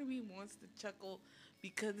part of me wants to chuckle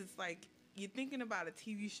because it's like, you're thinking about a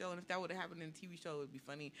TV show, and if that would have happened in a TV show, it would be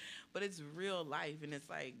funny. But it's real life, and it's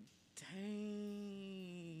like,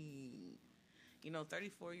 dang. You know,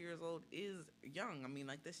 34 years old is young. I mean,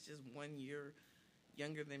 like, that's just 1 year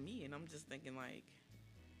younger than me, and I'm just thinking, like,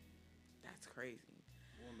 that's crazy.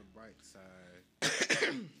 On the bright side,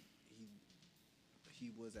 he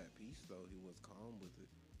was at peace, though. He was calm with it.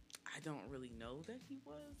 I don't really know that he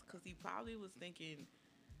was, because he probably was thinking,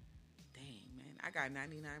 dang, man, I got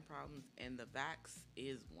 99 problems, and the vax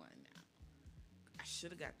is one now. I should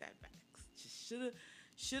have got that vax. Just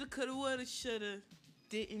shoulda, coulda, woulda, shoulda,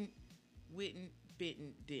 didn't, wouldn't,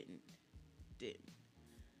 bitten, didn't.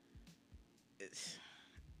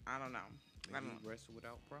 I don't know. And he rested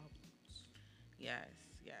without problems. Yes.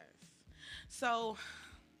 So,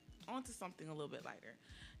 on to something a little bit lighter.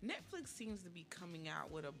 Netflix seems to be coming out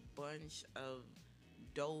with a bunch of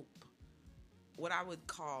dope, what I would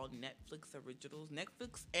call Netflix originals.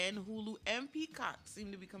 Netflix and Hulu and Peacock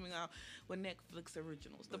seem to be coming out with Netflix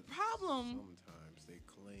originals. But the problem... sometimes they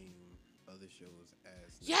claim other shows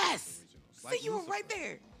as Netflix yes! originals. Like, see, you were right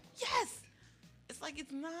there. Yes! It's like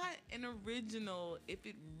it's not an original if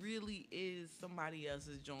it really is somebody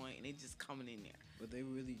else's joint and it's just coming in there. But they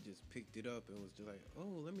really just picked it up and was just like,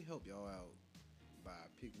 oh, let me help y'all out by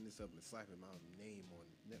picking this up and slapping my name on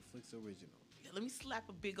Netflix original. Yeah, let me slap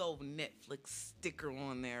a big old Netflix sticker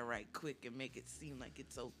on there right quick and make it seem like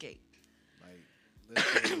it's okay. Like,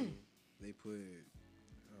 let's say they put,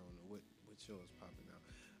 I don't know, what show is popping now?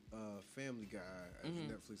 Family Guy as a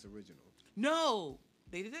Netflix original. No!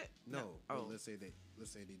 They did it? No. Oh. Let's say they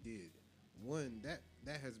did. One, that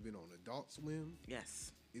has been on Adult Swim.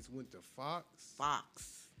 Yes. It's went to Fox.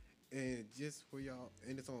 And just for y'all,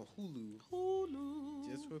 and it's on Hulu.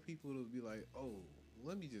 Just for people to be like, oh,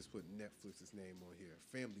 let me just put Netflix's name on here.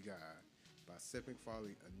 Family Guy by Seth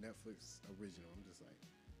MacFarlane, a Netflix original. I'm just like,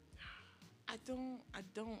 I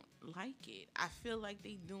don't like it. I feel like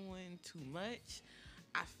they doing too much.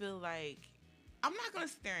 I feel like, I'm not going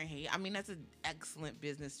to sit there and hate. I mean, that's an excellent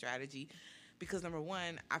business strategy because, number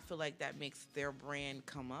one, I feel like that makes their brand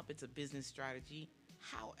come up. It's a business strategy.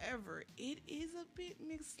 However, it is a bit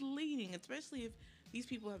misleading, especially if these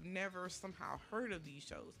people have never somehow heard of these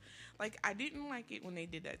shows. Like, I didn't like it when they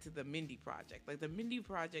did that to the Mindy Project. Like, the Mindy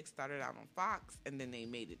Project started out on Fox, and then they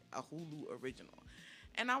made it a Hulu original.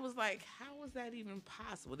 And I was like, how is that even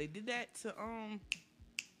possible? They did that to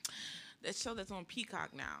that show that's on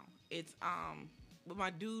Peacock now. It's with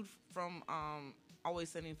my dude from Always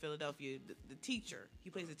Sunny in Philadelphia, the teacher. He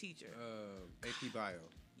plays a teacher. AP Bio.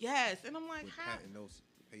 Yes, and I'm like, with how?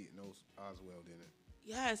 Peyton Oswald in it.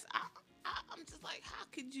 Yes, I'm just like, how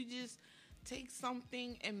could you just take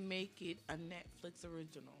something and make it a Netflix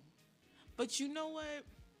original? But you know what?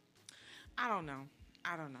 I don't know.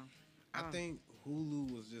 I think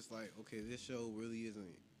Hulu was just like, okay, this show really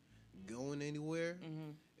isn't going anywhere.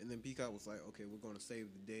 Mm-hmm. And then Peacock was like, okay, we're going to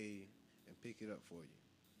save the day and pick it up for you.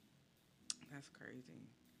 That's crazy.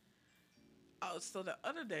 Oh, so the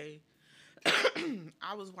other day,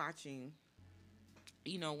 I was watching,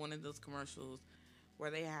 you know, one of those commercials where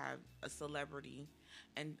they have a celebrity,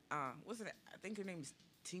 and what's it? I think her name is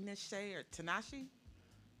Tinashe or Tinashe.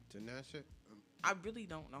 Tinashe. I really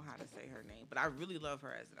don't know how to say her name, but I really love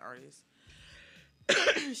her as an artist.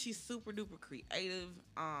 She's super duper creative.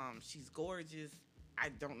 She's gorgeous. I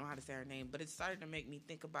don't know how to say her name, but it started to make me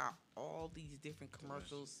think about all these different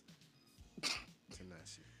commercials.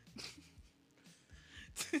 Tanashi.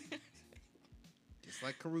 Just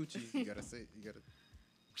like Karuchi, you gotta say, you gotta.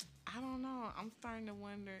 I don't know. I'm starting to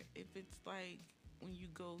wonder if it's like when you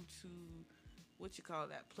go to what you call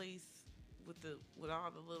that place with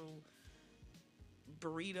all the little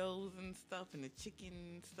burritos and stuff and the chicken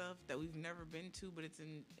and stuff that we've never been to, but it's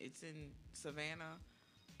in Savannah.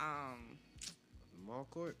 Mall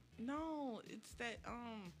Court? No, it's that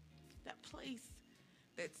place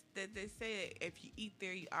that they say if you eat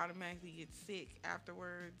there you automatically get sick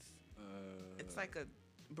afterwards. It's like a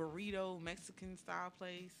burrito Mexican style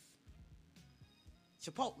place.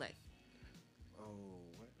 Chipotle. Oh,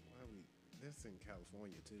 why we? That's in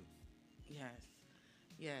California too. Yes.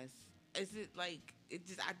 Is it like it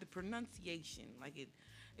just the pronunciation like it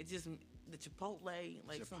just the Chipotle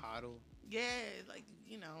like Chipotle? Yeah, like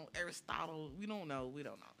Aristotle. We don't know.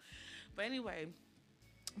 But anyway,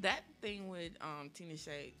 that thing with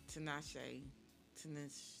Tinashe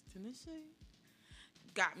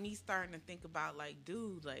got me starting to think about like,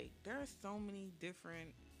 dude, like there are so many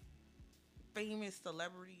different famous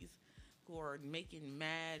celebrities who are making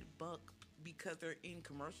mad buck because they're in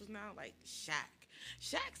commercials now. Like Shaq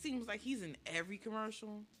seems like he's in every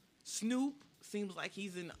commercial. Snoop seems like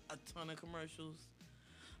he's in a ton of commercials.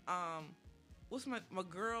 What's my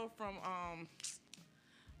girl from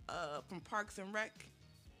Parks and Rec?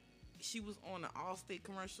 She was on an Allstate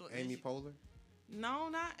commercial. Amy Poehler? No,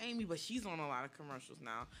 not Amy, but she's on a lot of commercials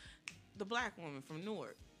now. The black woman from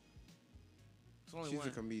Newark. She's a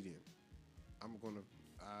comedian.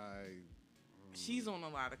 She's on a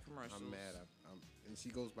lot of commercials. I'm mad. And she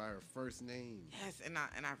goes by her first name. Yes, and I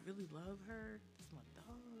really love her. It's my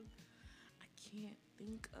dog. I can't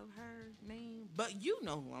think of her name, but you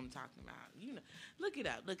know who I'm talking about. You know, look it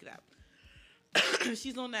up.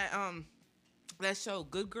 She's on that show,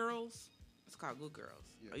 Good Girls. It's called Good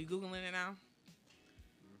Girls. Yeah. Are you Googling it now?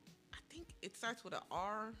 I think it starts with an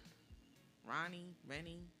R. Rennie. No.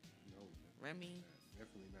 Remy.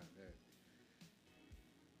 Definitely not that.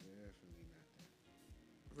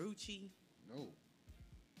 Ruchi. No.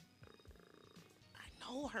 I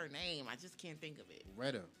know her name. I just can't think of it.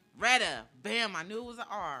 Retta. Bam. I knew it was an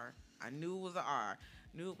R. Knew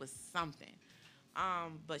it was something.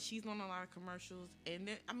 But she's on a lot of commercials. And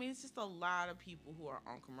it's just a lot of people who are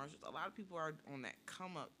on commercials. A lot of people are on that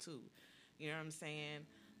come up too. You know what I'm saying?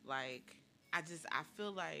 Like, I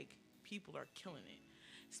feel like people are killing it.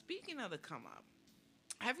 Speaking of the come up,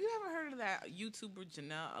 have you ever heard of that YouTuber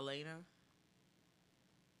Janelle Elena?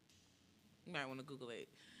 You might want to Google it.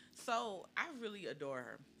 So I really adore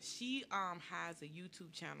her. She has a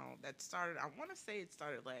YouTube channel that started, I want to say it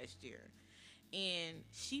started last year. And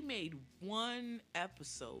she made one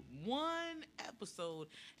episode and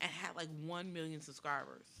had like 1 million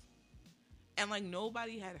subscribers. And like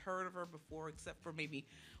nobody had heard of her before except for maybe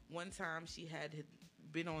one time she had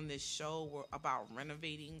been on this show about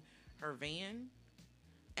renovating her van.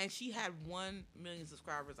 And she had 1 million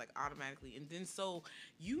subscribers like automatically. And then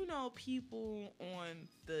people on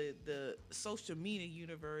the social media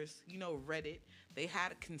universe, Reddit, they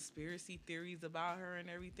had conspiracy theories about her and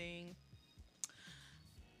everything.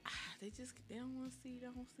 They don't want to see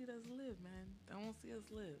us live, man. They don't want to see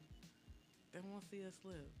us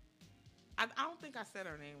live. I don't think I said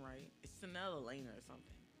her name right. It's Janelle Elena or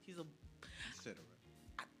something. You said it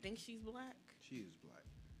right. I think she's black. She is black.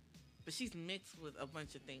 But she's mixed with a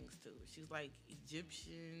bunch of things too. She's like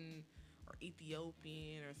Egyptian or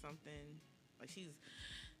Ethiopian or something. Like she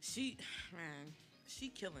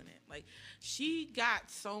killing it. Like she got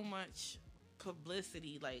so much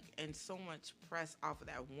publicity, like, and so much press off of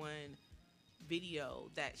that one video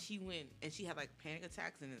that she went and she had like panic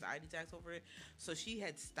attacks and anxiety attacks over it. So she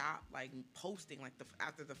had stopped like posting like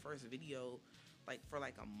after the first video, like for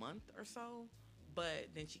like a month or so. But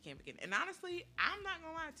then she came back in. And honestly, I'm not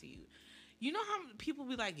gonna lie to you. You know how people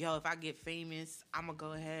be like, yo, if I get famous, I'm gonna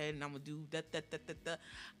go ahead and I'm gonna do that.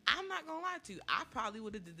 I'm not gonna lie to you. I probably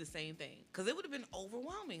would have did the same thing. Cause it would have been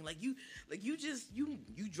overwhelming. You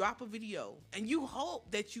drop a video and you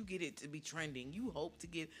hope that you get it to be trending. You hope to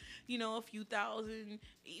get, a few thousand,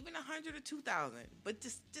 even 100 or 2,000. But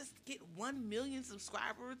just get 1 million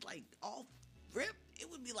subscribers, like off rip, it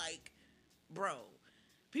would be like, bro.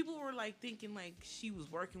 People were like thinking like she was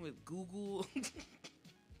working with Google.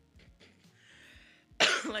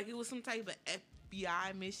 Like it was some type of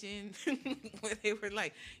FBI mission where they were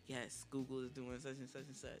like, yes, Google is doing such and such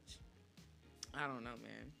and such. I don't know,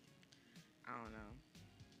 man. I don't know.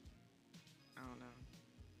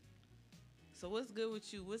 So what's good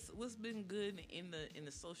with you? What's been good in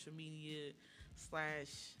the social media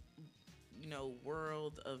 /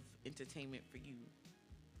 world of entertainment for you?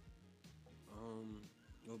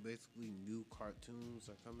 Well, basically new cartoons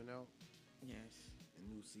are coming out. Yes. And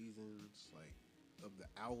new seasons, like, of the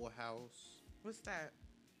Owl House. What's that?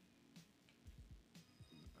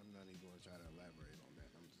 I'm not even going to try to elaborate on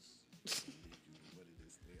that. I'm just going to read you what it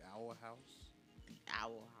is. The Owl House. The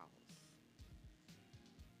Owl House.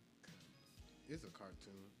 It's a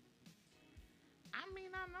cartoon. I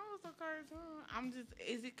mean, I know it's a cartoon. I'm just,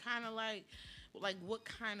 is it kind of like what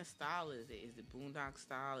kind of style is it? Is it Boondock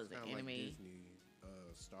style? Is it anime? Like Disney,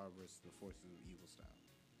 Star vs. the Forces of Evil style.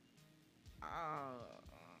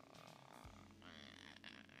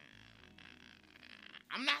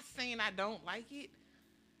 I'm not saying I don't like it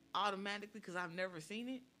automatically because I've never seen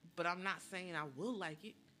it, but I'm not saying I will like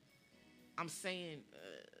it. I'm saying,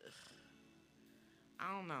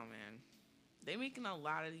 I don't know, man. They making a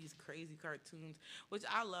lot of these crazy cartoons, which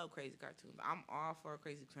I love crazy cartoons. I'm all for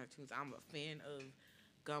crazy cartoons. I'm a fan of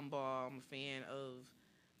Gumball. I'm a fan of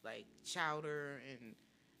like Chowder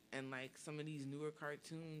and like some of these newer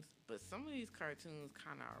cartoons. But some of these cartoons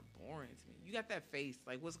kind of are boring to me. You got that face.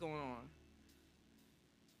 Like, what's going on?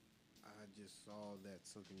 I just saw that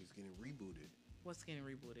something is getting rebooted. What's getting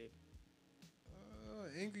rebooted?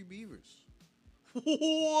 Angry Beavers.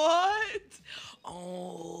 What?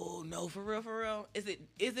 Oh no, for real. Is it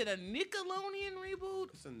a Nickelodeon reboot?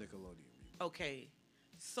 It's a Nickelodeon reboot. Okay.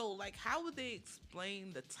 So like how would they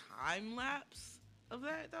explain the time lapse of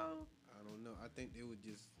that though? I don't know. I think they would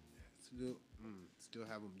just still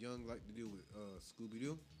have them young like they do with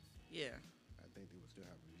Scooby-Doo. Yeah. I think they would still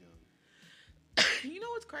have them young. You know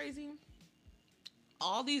what's crazy?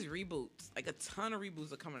 All these reboots, like a ton of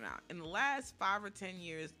reboots are coming out. In the last 5 or 10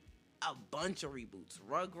 years, a bunch of reboots.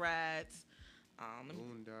 Rugrats,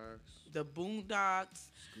 Boondocks. The Boondocks.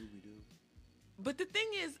 Scooby-Doo. But the thing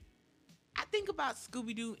is, I think about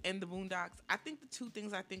Scooby-Doo and the Boondocks. I think the two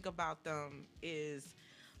things I think about them is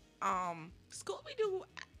Scooby-Doo,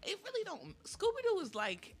 it really don't. Scooby-Doo is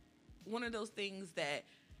like one of those things that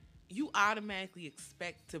you automatically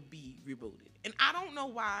expect to be rebooted. And I don't know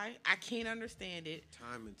why. I can't understand it.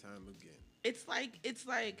 Time and time again. It's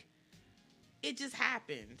like it just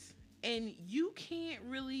happens. And you can't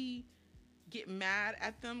really get mad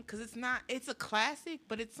at them because it's a classic,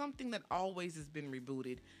 but it's something that always has been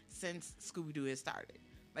rebooted since Scooby-Doo has started.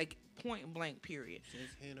 Like, point blank, period.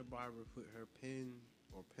 Since Hanna-Barbera put her pen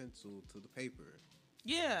or pencil to the paper.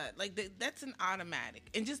 Yeah, like that's an automatic.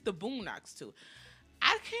 And just the Boondocks, too.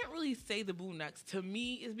 I can't really say the Boondocks, to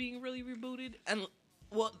me, is being really rebooted. And,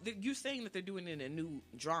 well, you're saying that they're doing it in a new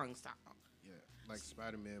drawing style. Yeah, like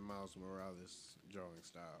Spider-Man Miles Morales drawing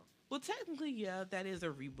style. Well, technically, yeah, that is a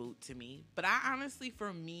reboot to me. But I honestly,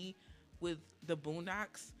 for me, with the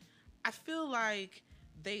Boondocks, I feel like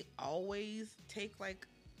they always take like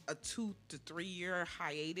a 2 to 3 year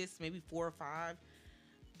hiatus, maybe 4 or 5,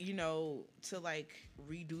 to like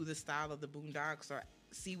redo the style of the Boondocks or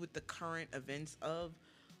see what the current events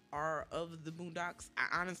are of the Boondocks.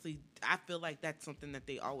 I feel like that's something that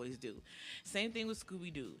they always do. Same thing with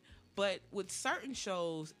Scooby-Doo. But with certain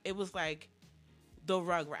shows, it was like the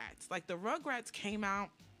Rugrats. Like the Rugrats came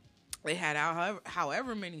out, they had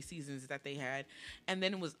however many seasons that they had, and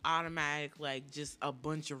then it was automatic, like just a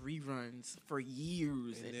bunch of reruns for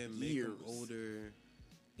years and then years. make them older.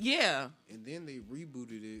 Yeah. And then they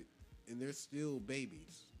rebooted it, and they're still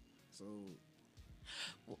babies. So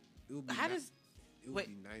it would be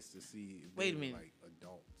be nice to see if they were like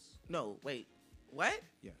adults. No, wait. What?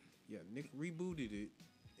 Yeah. Nick rebooted it,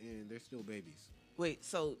 and they're still babies. Wait,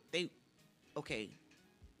 so okay.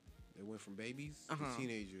 They went from babies to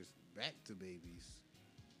teenagers, back to babies.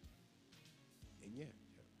 And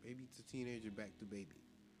baby to teenager, back to baby.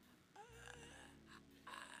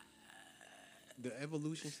 The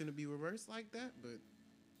evolution shouldn't be reversed like that, but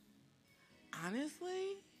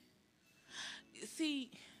honestly,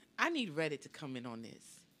 see, I need Reddit to come in on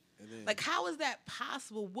this. Then, like, how is that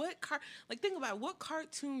possible? Think about it, what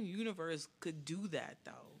cartoon universe could do that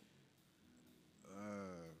though?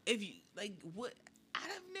 If you what?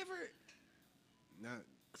 I've never. Not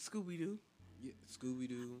Scooby-Doo. Yeah,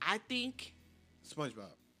 Scooby-Doo. I think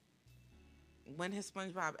SpongeBob. When has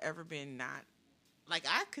SpongeBob ever been not? Like,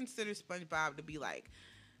 I consider SpongeBob to be like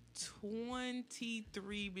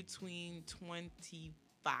 23 between 25.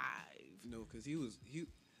 No, because he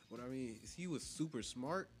was super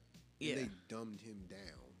smart. And they dumbed him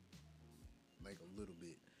down like a little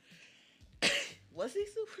bit. Was he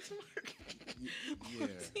super smart? Yeah.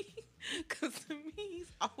 Because to me,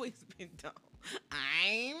 he's always been dumb.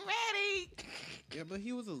 I'm ready. Yeah, but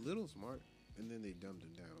he was a little smart. And then they dumbed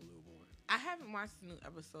him down a little more. I haven't watched the new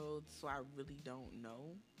episodes, so I really don't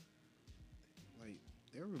know. Like,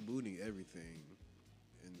 they're rebooting everything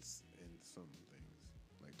in some things.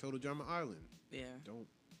 Like Total Drama Island. Yeah.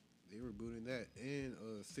 They're rebooting that. And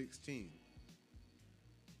 16.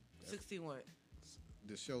 16 what?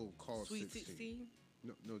 The show called Sweet 16. 16?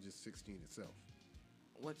 No, just 16 itself.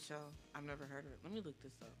 What show? I've never heard of it. Let me look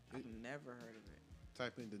this up. I've never heard of it.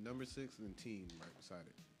 Type in the number 6 and teen right beside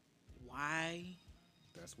it. Why?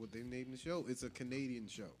 That's what they named the show. It's a Canadian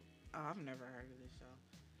show. Oh, I've never heard of this show.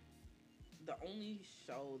 The only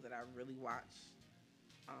show that I really watched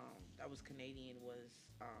that was Canadian was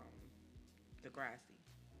Degrassi.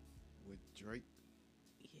 With Drake?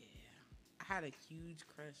 Yeah. I had a huge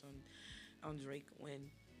crush on Drake when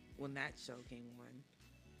that show came on.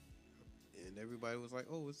 And everybody was like,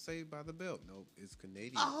 oh, it's Saved by the Bell. No, it's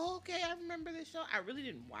Canadian. Oh, okay. I remember this show. I really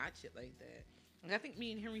didn't watch it like that. Like, I think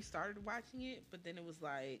me and Henry started watching it, but then it was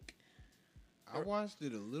like... I watched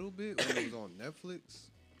it a little bit when it was on Netflix.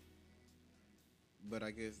 But I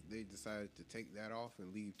guess they decided to take that off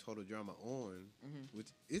and leave Total Drama on, which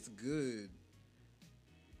it's good,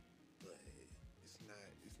 but it's not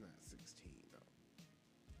 16 though.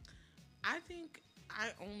 I think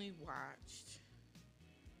I only watched,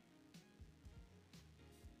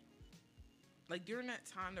 like, during that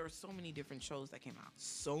time there were so many different shows that came out.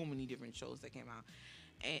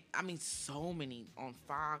 And I mean, so many on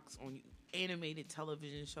Fox, on animated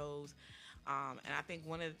television shows. And I think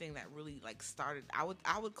one of the things that really like started, I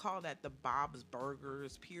would call that the Bob's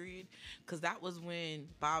Burgers period, because that was when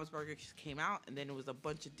Bob's Burgers came out, and then there was a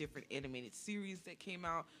bunch of different animated series that came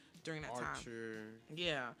out during that time.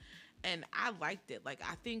 Yeah, and I liked it. Like,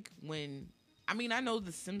 I think I know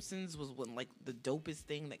The Simpsons was like the dopest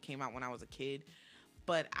thing that came out when I was a kid,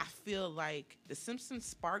 but I feel like The Simpsons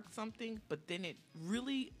sparked something, but then it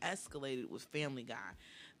really escalated with Family Guy.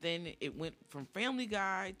 Then it went from Family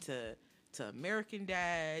Guy to American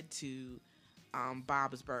Dad to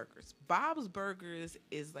Bob's Burgers. Bob's Burgers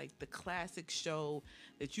is like the classic show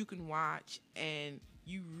that you can watch and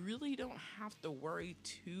you really don't have to worry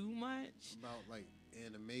too much about like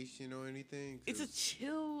animation or anything. It's a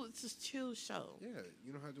chill show. Yeah,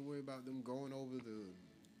 you don't have to worry about them going over the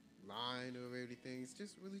line or everything. It's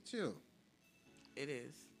just really chill. It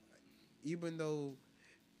is. Even though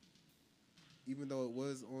it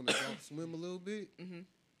was on Adult Swim a little bit,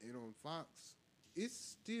 and on Fox, it's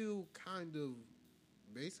still kind of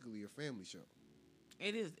basically a family show.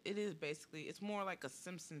 It is basically. It's more like a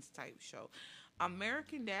Simpsons type show.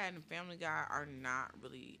 American Dad and Family Guy are not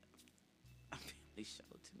really a family show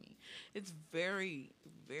to me. It's very,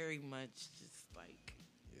 very much just like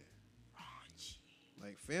raunchy.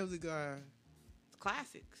 Like Family Guy, it's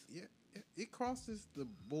classics. Yeah, it crosses the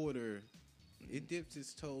border. It dips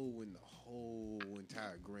its toe in the whole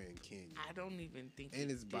entire Grand Canyon. I don't even think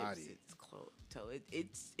and its body. Its toe.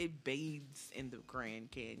 It bathes in the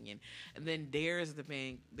Grand Canyon, and then dares the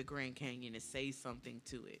Grand Canyon to say something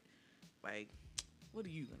to it. Like, what are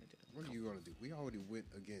you gonna do? What are you gonna do? We already went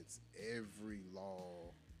against every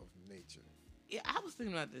law of nature. Yeah, I was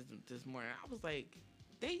thinking about this morning. I was like,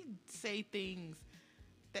 they say things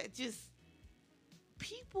that just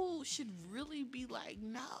people should really be like,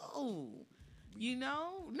 no. You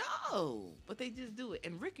know? No. But they just do it.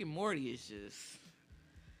 And Rick and Morty is just...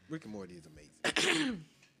 Rick and Morty is amazing.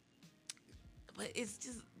 But it's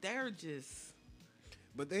just... They're just...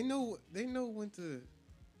 But they know when to...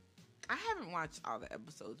 I haven't watched all the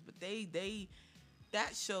episodes, but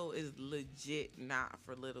that show is legit not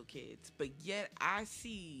for little kids. But yet I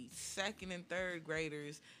see 2nd and 3rd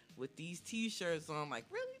graders with these t-shirts on like,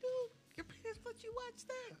 really, dude? Your parents let you watch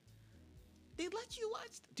that? They let you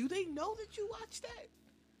watch. Do they know that you watch that?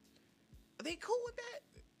 Are they cool with that?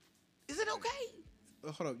 Is it okay?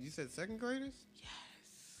 Hold up. You said 2nd graders?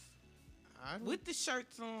 Yes. With the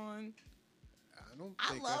shirts on. I don't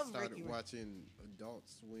think I started watching Adult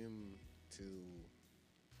Swim till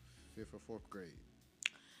 5th or 4th grade.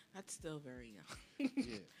 That's still very young.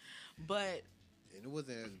 Yeah. But. And it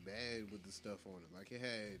wasn't as bad with the stuff on it. Like it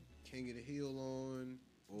had King of the Hill on.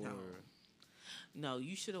 Or... No,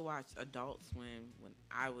 you should have watched Adult Swim when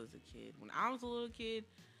I was a kid. When I was a little kid,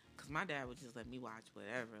 because my dad would just let me watch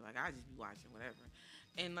whatever. Like, I'd just be watching whatever.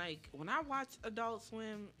 And, like, when I watched Adult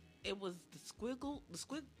Swim, it was the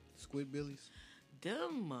Squidbillies.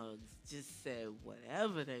 Them mugs just said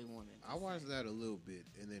whatever they wanted. I watched that a little bit.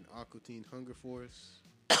 And then Aqua Teen Hunger Force.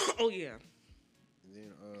 Oh, yeah. And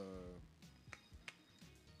then,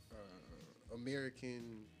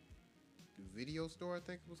 American Video Store, I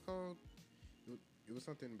think it was called. It was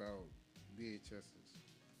something about VHSs.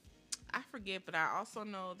 I forget, but I also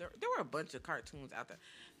know there were a bunch of cartoons out there.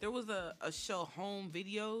 There was a show, Home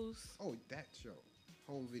Videos. Oh, that show,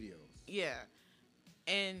 Home Videos. Yeah,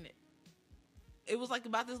 and it was like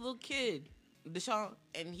about this little kid, Deshaun,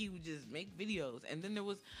 and he would just make videos. And then there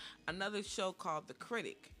was another show called The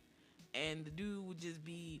Critic, and the dude would just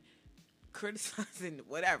be criticizing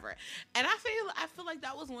whatever. And I feel like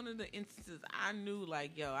that was one of the instances I knew,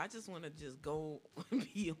 like, yo, I just want to just go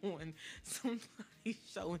be on somebody's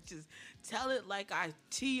show and just tell it like I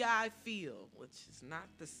T.I. feel, which is not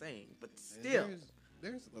the same, but still. And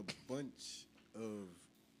there's a bunch of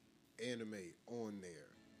anime on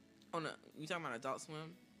there. You talking about Adult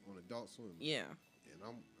Swim? On Adult Swim. Yeah.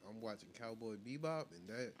 And I'm watching Cowboy Bebop, and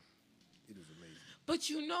it is amazing. But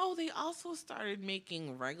they also started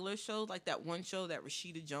making regular shows, like that one show that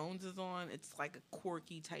Rashida Jones is on. It's like a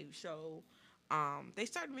quirky type show. They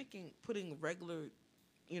started putting regular,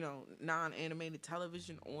 non-animated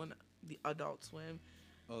television on the Adult Swim.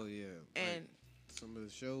 Oh yeah, and some of the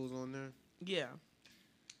shows on there. Yeah,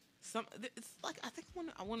 it's like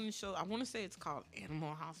I want to say it's called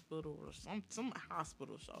Animal Hospital or some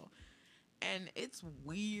hospital show, and it's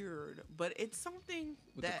weird, but it's something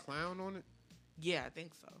with the clown on it. Yeah, I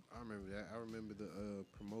think so. I remember that. I remember the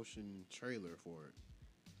promotion trailer for it.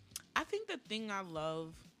 I think the thing I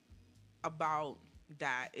love about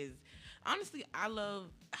that is, honestly, I love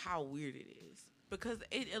how weird it is. Because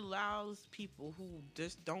it allows people who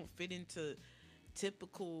just don't fit into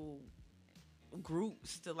typical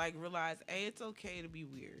groups to, like, realize, hey, it's okay to be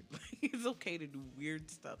weird. It's okay to do weird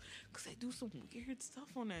stuff. Because they do some weird stuff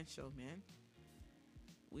on that show, man.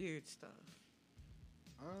 Weird stuff.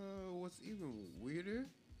 What's even weirder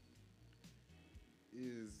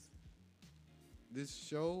is this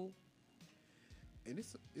show, and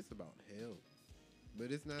it's about hell,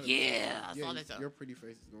 but it's not. I saw that. Your Pretty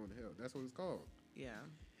Face is Going to Hell. That's what it's called. Yeah,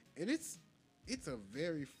 and it's a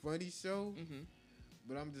very funny show. Mm-hmm.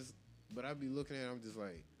 But I be looking at it, I'm just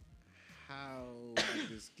like, how did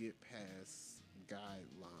this get past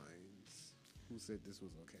guidelines? Who said this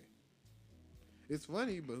was okay? It's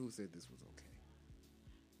funny, but who said this was okay?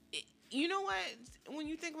 You know what? When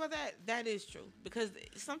you think about that, that is true. Because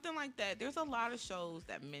something like that, there's a lot of shows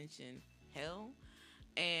that mention hell,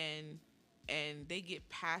 and they get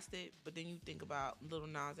past it. But then you think about Lil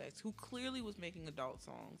Nas X, who clearly was making adult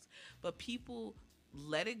songs, but people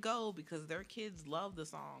let it go because their kids love the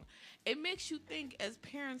song. It makes you think as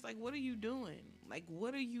parents, like, what are you doing? Like,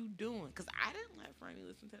 what are you doing? Because I didn't let Franny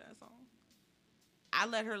listen to that song. I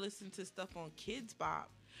let her listen to stuff on Kids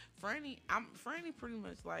Bop. Franny pretty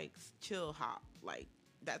much likes chill hop. Like,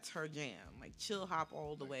 that's her jam. Like, chill hop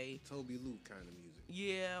all the way. Toby Luke kind of music.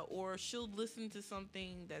 Yeah, or she'll listen to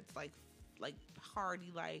something that's like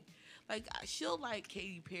hardy, like she'll like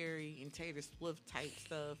Katy Perry and Taylor Swift type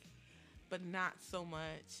stuff, but not so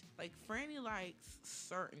much. Like, Franny likes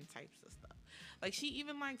certain types of stuff. Like, she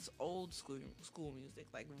even likes old school music,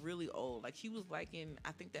 like really old. Like, she was liking,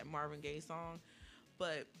 I think, that Marvin Gaye song.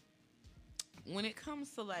 But when it comes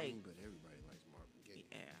to, like... but everybody likes Marvin Gaye.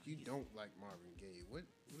 Yeah. You don't like Marvin Gaye. What's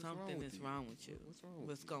something wrong with is you? wrong with you. What's wrong with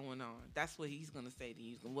What's you? going on? That's what he's going to say to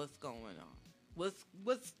you. What's going on? What's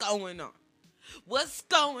going on? What's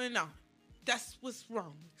going on? That's what's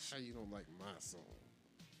wrong with you. How you don't like my song?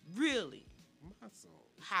 Really? My song.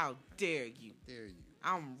 How dare you? How dare you?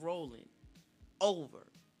 I'm rolling over.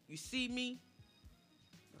 You see me?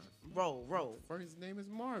 Roll. First name is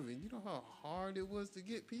Marvin. You know how hard it was to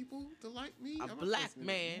get people to like me? A black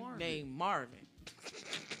man named Marvin.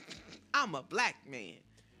 I'm a black man.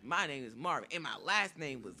 My name is Marvin, and my last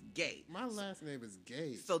name was Gaye. My last name is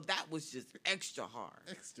Gaye. So that was just extra hard.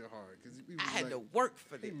 Extra hard. Because I had to work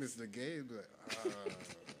for this. Hey, Mr. Gaye. Like,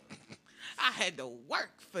 I had to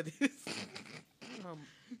work for this.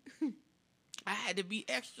 I had to be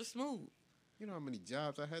extra smooth. You know how many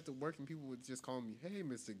jobs I had to work and people would just call me, hey,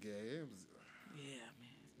 Mr. Gaye. It was, yeah,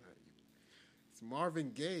 man. It's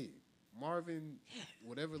Marvin Gaye. Marvin,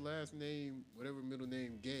 whatever last name, whatever middle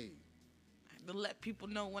name, Gaye. I had to let people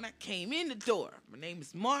know when I came in the door. My name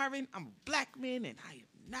is Marvin. I'm a black man and I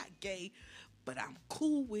am not gay, but I'm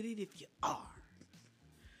cool with it if you are.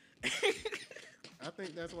 I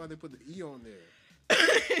think that's why they put the E on there.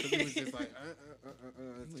 Because it was just like,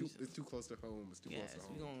 it's too close to home. It's too close to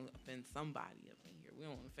home. We're going to offend somebody up in here. We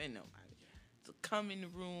don't offend nobody. So come in the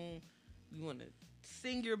room. We want to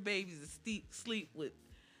sing your babies to sleep with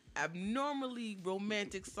abnormally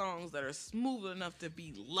romantic songs that are smooth enough to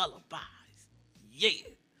be lullabies.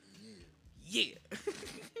 Yeah.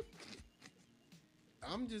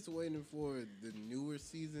 I'm just waiting for the newer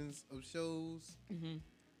seasons of shows. Mm-hmm.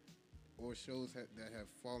 Or shows that have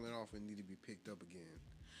fallen off and need to be picked up again.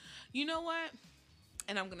 You know what?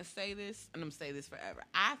 And I'm gonna say this, and I'm gonna say this forever.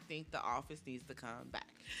 I think The Office needs to come back.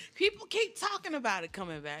 People keep talking about it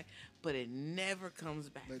coming back, but it never comes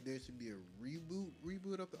back. Like there should be a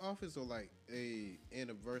reboot of The Office, or like a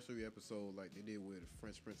anniversary episode, like they did with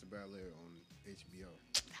Fresh Prince of Bel-Air on HBO.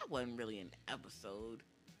 That wasn't really an episode.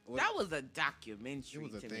 What? That was a documentary.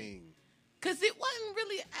 It was a thing. Because it wasn't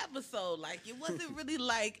really an episode. Like, it wasn't really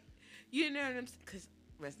like, you know what I'm saying? Because,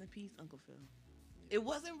 rest in peace, Uncle Phil. It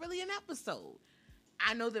wasn't really an episode.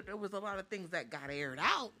 I know that there was a lot of things that got aired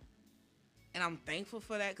out. And I'm thankful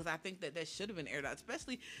for that, because I think that should have been aired out.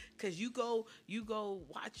 Especially because you go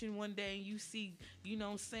watching one day and you see, you know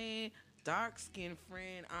what I'm saying, dark-skinned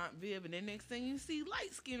friend Aunt Viv, and the next thing you see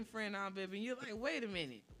light-skinned friend Aunt Viv, and you're like, wait a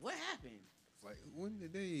minute, what happened? Like, when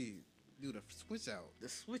did they do the switch out? The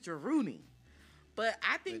switcherooning. But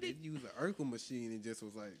I think they used an Urkel machine and just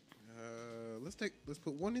was like, let's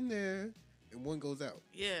put one in there and one goes out.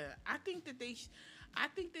 Yeah, I think that they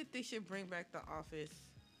should bring back The Office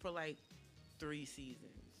for like 3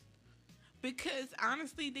 seasons. Because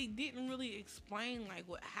honestly, they didn't really explain like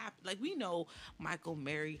what happened. Like, we know Michael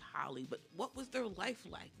married Holly, but what was their life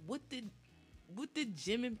like? What did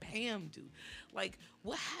Jim and Pam do? Like,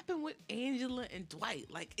 what happened with Angela and Dwight?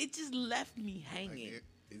 Like, it just left me hanging. Like,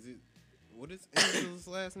 what is Angela's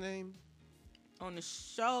last name? On the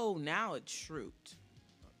show, now it's Schrute.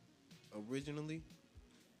 Originally?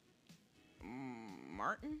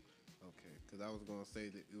 Martin? Okay, because I was going to say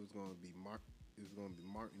that it was going to be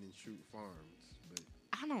Martin and Schrute Farms, but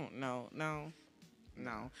I don't know. No.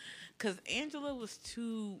 Because Angela was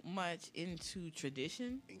too much into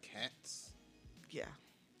tradition. And cats? Yeah.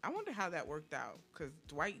 I wonder how that worked out, because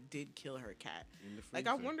Dwight did kill her cat. Like,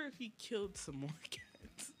 I wonder if he killed some more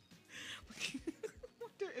cats. I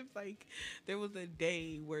wonder if, like, there was a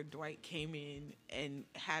day where Dwight came in and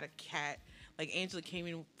had a cat. Like, Angela came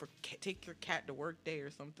in for take your cat to work day or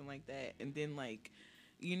something like that. And then, like,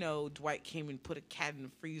 you know, Dwight came and put a cat in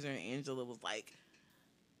the freezer, and Angela was like,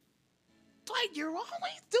 Dwight, you're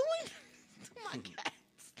always doing to my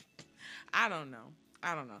cats. I don't know.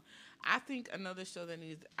 I think another show that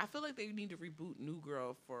I feel like they need to reboot New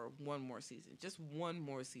Girl for one more season. Just one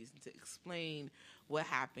more season to explain what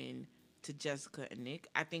happened to Jessica and Nick.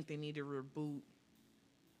 I think they need to reboot.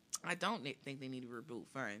 I don't think they need to reboot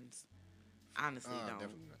Friends. Honestly, don't.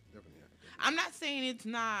 Definitely not. I'm not saying it's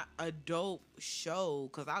not a dope show,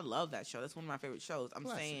 because I love that show. That's one of my favorite shows. I'm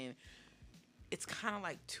saying it's kind of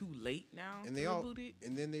like too late now and to reboot it.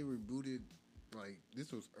 And then they rebooted, like,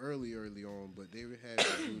 this was early on, but they had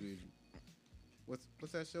rebooted.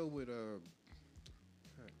 What's that show with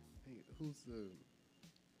who's the?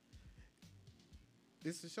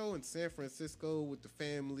 It's a show in San Francisco with the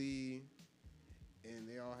family, and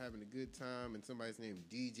they all having a good time, and somebody's named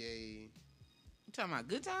DJ. You talking about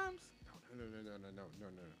Good Times? No.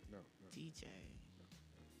 DJ.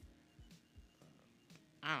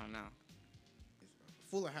 I don't know. It's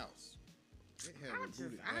Fuller House.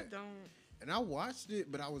 I don't. And I watched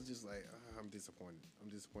it, but I was just like, I'm disappointed. I'm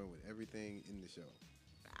disappointed with everything in the show.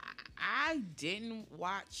 I didn't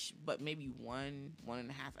watch, but maybe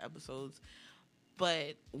 1.5 episodes.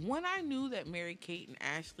 But when I knew that Mary-Kate and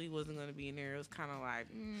Ashley wasn't going to be in there, it was kind of like,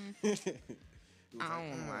 I don't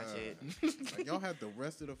want to watch it. Like, y'all have the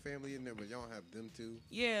rest of the family in there, but y'all don't have them too.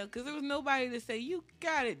 Yeah, because there was nobody to say, you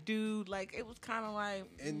got it, dude. Like, it was kind of like...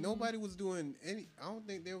 And nobody was doing I don't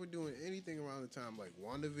think they were doing anything around the time. Like,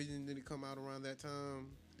 WandaVision didn't come out around that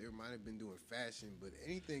time. They might have been doing fashion, but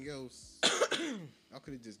anything else, I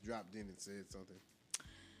could have just dropped in and said something.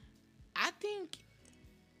 I think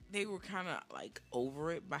they were kind of, like,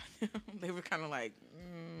 over it by now. They were kind of like...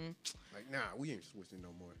 Like, nah, we ain't switching no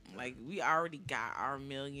more. Like, we already got our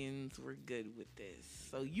millions. We're good with this.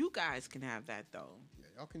 So you guys can have that, though. Yeah,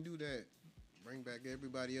 y'all can do that. Bring back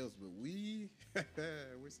everybody else, but we're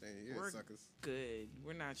staying here, we're suckers. Good.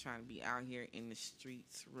 We're not trying to be out here in the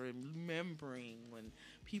streets remembering when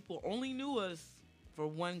people only knew us for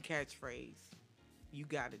one catchphrase. You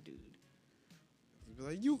got it, dude. It's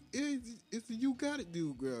like, it's a you got it,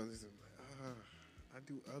 dude, girl. It's like, I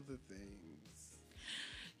do other things.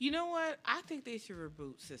 You know what? I think they should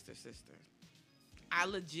reboot Sister. I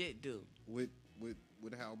legit do. With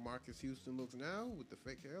how Marcus Houston looks now, with the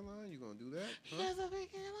fake hairline, you gonna do that? Huh? He has a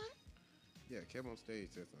fake hairline? Yeah, Kev on stage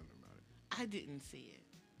said something about it. I didn't see it.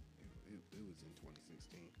 It was in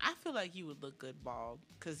 2016. I feel like he would look good bald,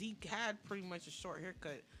 because he had pretty much a short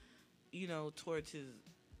haircut, you know, towards his,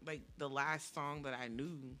 like, the last song that I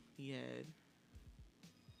knew he had.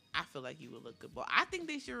 I feel like he would look good bald. I think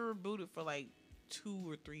they should reboot it for, like, 2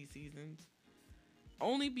 or 3 seasons.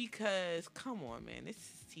 Only because, come on, man, this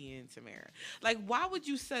is Tia and Tamara. Like, why would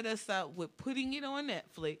you set us up with putting it on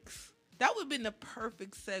Netflix? That would have been the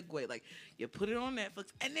perfect segue. Like, you put it on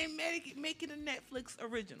Netflix and then make it a Netflix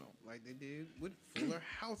original. Like they did with Fuller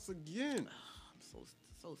House again. I'm so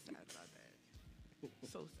sad about that.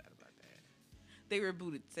 So sad about that. They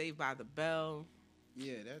rebooted Saved by the Bell.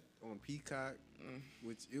 Yeah, that on Peacock,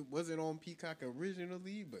 which it wasn't on Peacock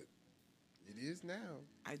originally, but it is now.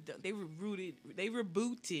 They rebooted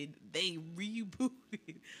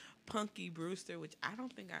Punky Brewster, which I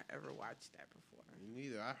don't think I ever watched that before. Me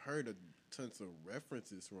neither. I heard tons of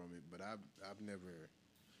references from it, but I've never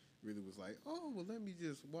really was like, oh, well, let me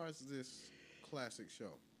just watch this classic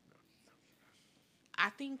show.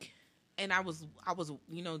 I think, and I was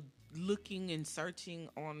looking and searching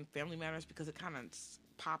on Family Matters because it kind of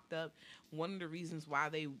popped up. One of the reasons why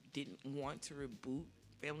they didn't want to reboot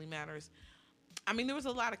Family Matters, I mean, there was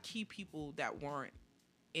a lot of key people that weren't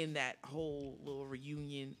in that whole little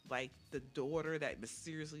reunion, like the daughter that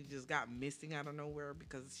mysteriously just got missing out of nowhere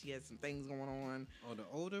because she had some things going on. Oh, the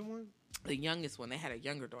older one? The youngest one. They had a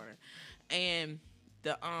younger daughter. And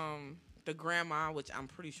the grandma, which I'm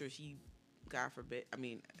pretty sure she, God forbid, I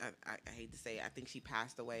mean, I hate to say it, I think she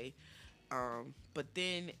passed away. But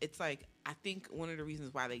then it's like, I think one of the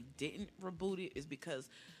reasons why they didn't reboot it is because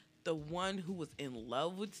the one who was in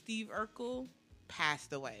love with Steve Urkel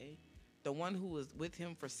passed away. The one who was with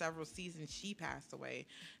him for several seasons, she passed away.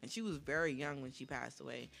 And she was very young when she passed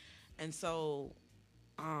away. And so,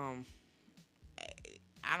 Steve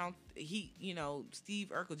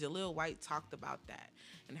Urkel, Jaleel White talked about that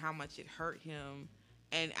and how much it hurt him.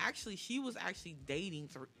 And actually, she was actually dating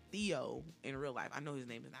Theo in real life. I know his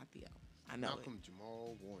name is not Theo. I know Malcolm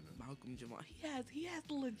Jamal Warner. Malcolm Jamal. He has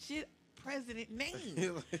a legit president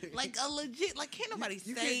name. Like a legit, like can't nobody say.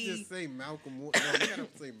 You can't just say Malcolm Warner. No, you gotta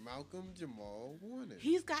say Malcolm Jamal Warner.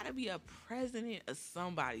 He's got to be a president of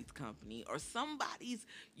somebody's company or somebody's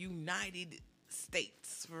United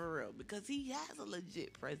States for real, because he has a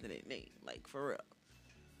legit president name, like for real.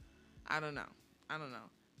 I don't know,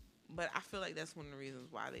 but I feel like that's one of the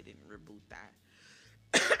reasons why they didn't reboot that.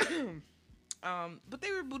 But they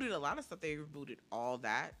rebooted a lot of stuff. They rebooted All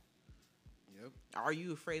That. Yep. Are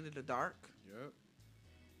You Afraid of the Dark? Yep.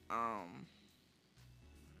 A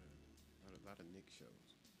lot of Nick shows.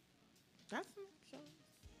 That's a Nick show.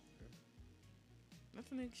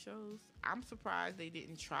 That's a Nick shows. I'm surprised they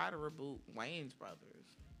didn't try to reboot Wayne's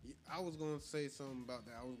Brothers. Yeah, I was gonna say something about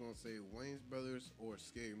that. I was gonna say Wayne's Brothers or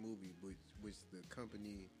Scary Movie, which the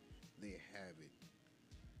company they have it.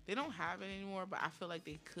 They don't have it anymore, but I feel like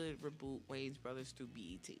they could reboot Wayne's Brothers through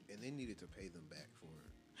BET. And they needed to pay them back for it.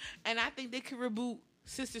 And I think they could reboot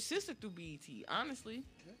Sister through BET, honestly.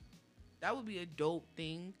 Yeah. That would be a dope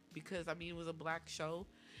thing because, I mean, it was a black show.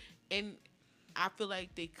 And I feel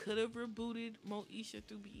like they could have rebooted Moesha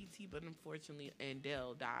through BET, but unfortunately,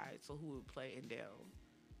 Andell died. So who would play Andell?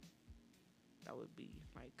 That would be,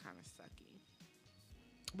 like, kind of sucky.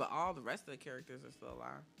 But all the rest of the characters are still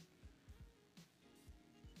alive.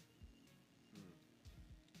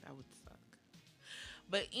 That would suck.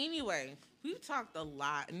 But anyway, we've talked a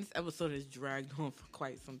lot, and this episode has dragged on for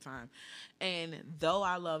quite some time. And though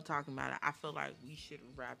I love talking about it, I feel like we should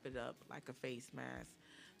wrap it up like a face mask.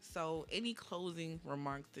 So any closing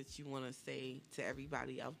remarks that you want to say to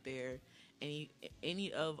everybody out there?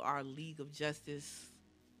 Any of our League of Justice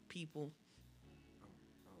people?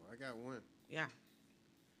 Oh, I got one. Yeah.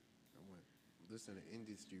 I want Listen to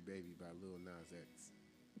Industry Baby by Lil Nas X.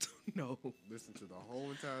 No. Listen to the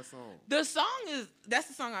whole entire song. That's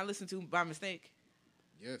the song I listened to by mistake.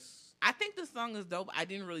 Yes. I think the song is dope. I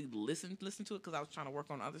didn't really listen to it because I was trying to work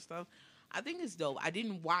on other stuff. I think it's dope. I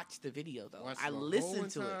didn't watch the video though. I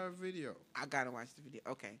listened to it. The whole entire video. I gotta watch the video.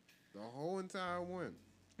 Okay. The whole entire one.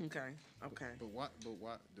 Okay. But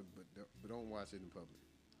don't watch it in public.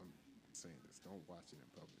 I'm saying this. Don't watch it in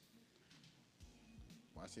public.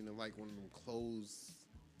 Watching it like one of them closed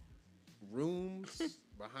rooms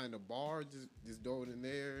behind a bar, just throw it in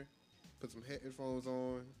there, put some headphones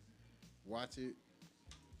on, watch it,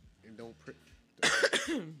 and don't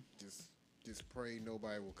just pray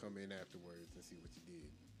nobody will come in afterwards and see what you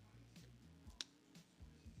did.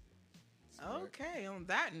 Okay, on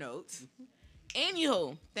that note.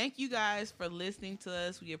 Anywho, thank you guys for listening to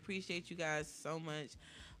us. We appreciate you guys so much.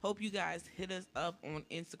 Hope you guys hit us up on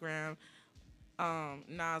Instagram.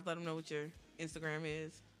 Nas, let them know what your Instagram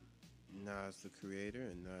is. Nas the Creator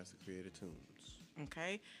and Nas the Creator Tunes.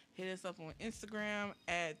 Okay. Hit us up on Instagram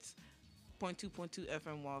at .2.2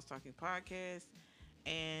 FM Walls Talking Podcast.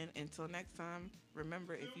 And until next time,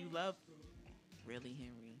 remember, if you love... Really,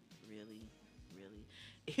 Henry? Really?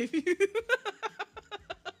 If you...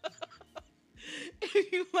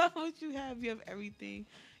 Don't you have everything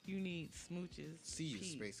you need? Smooches. See you,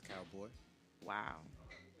 Peace. Space Cowboy. Wow.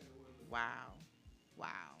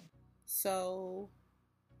 So,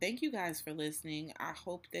 thank you guys for listening. I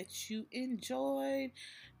hope that you enjoyed.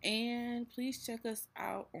 And please check us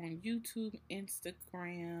out on YouTube,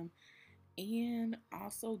 Instagram, and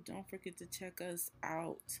also don't forget to check us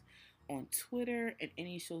out on Twitter and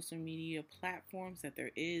any social media platforms that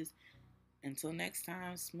there is. Until next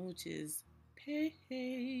time, smooches.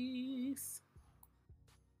 Peace.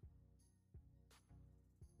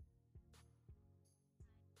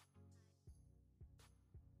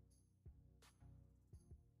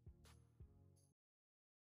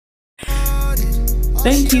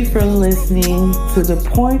 Thank you for listening to the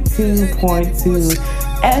 .2.2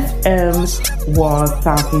 FM Walls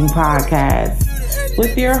Talking Podcast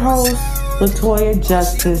with your host, Latoya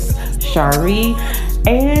Justice Shari,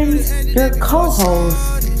 and your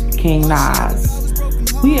co-host, King Nas.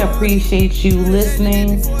 We appreciate you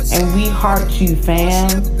listening and we heart you,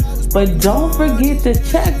 fam. But don't forget to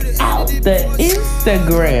check out the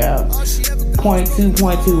Instagram,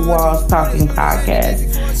 .2.2 Walls Talking Podcast,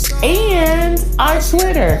 and our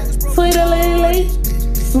Twitter,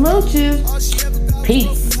 Smooches.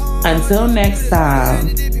 Peace. Until next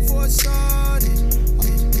time.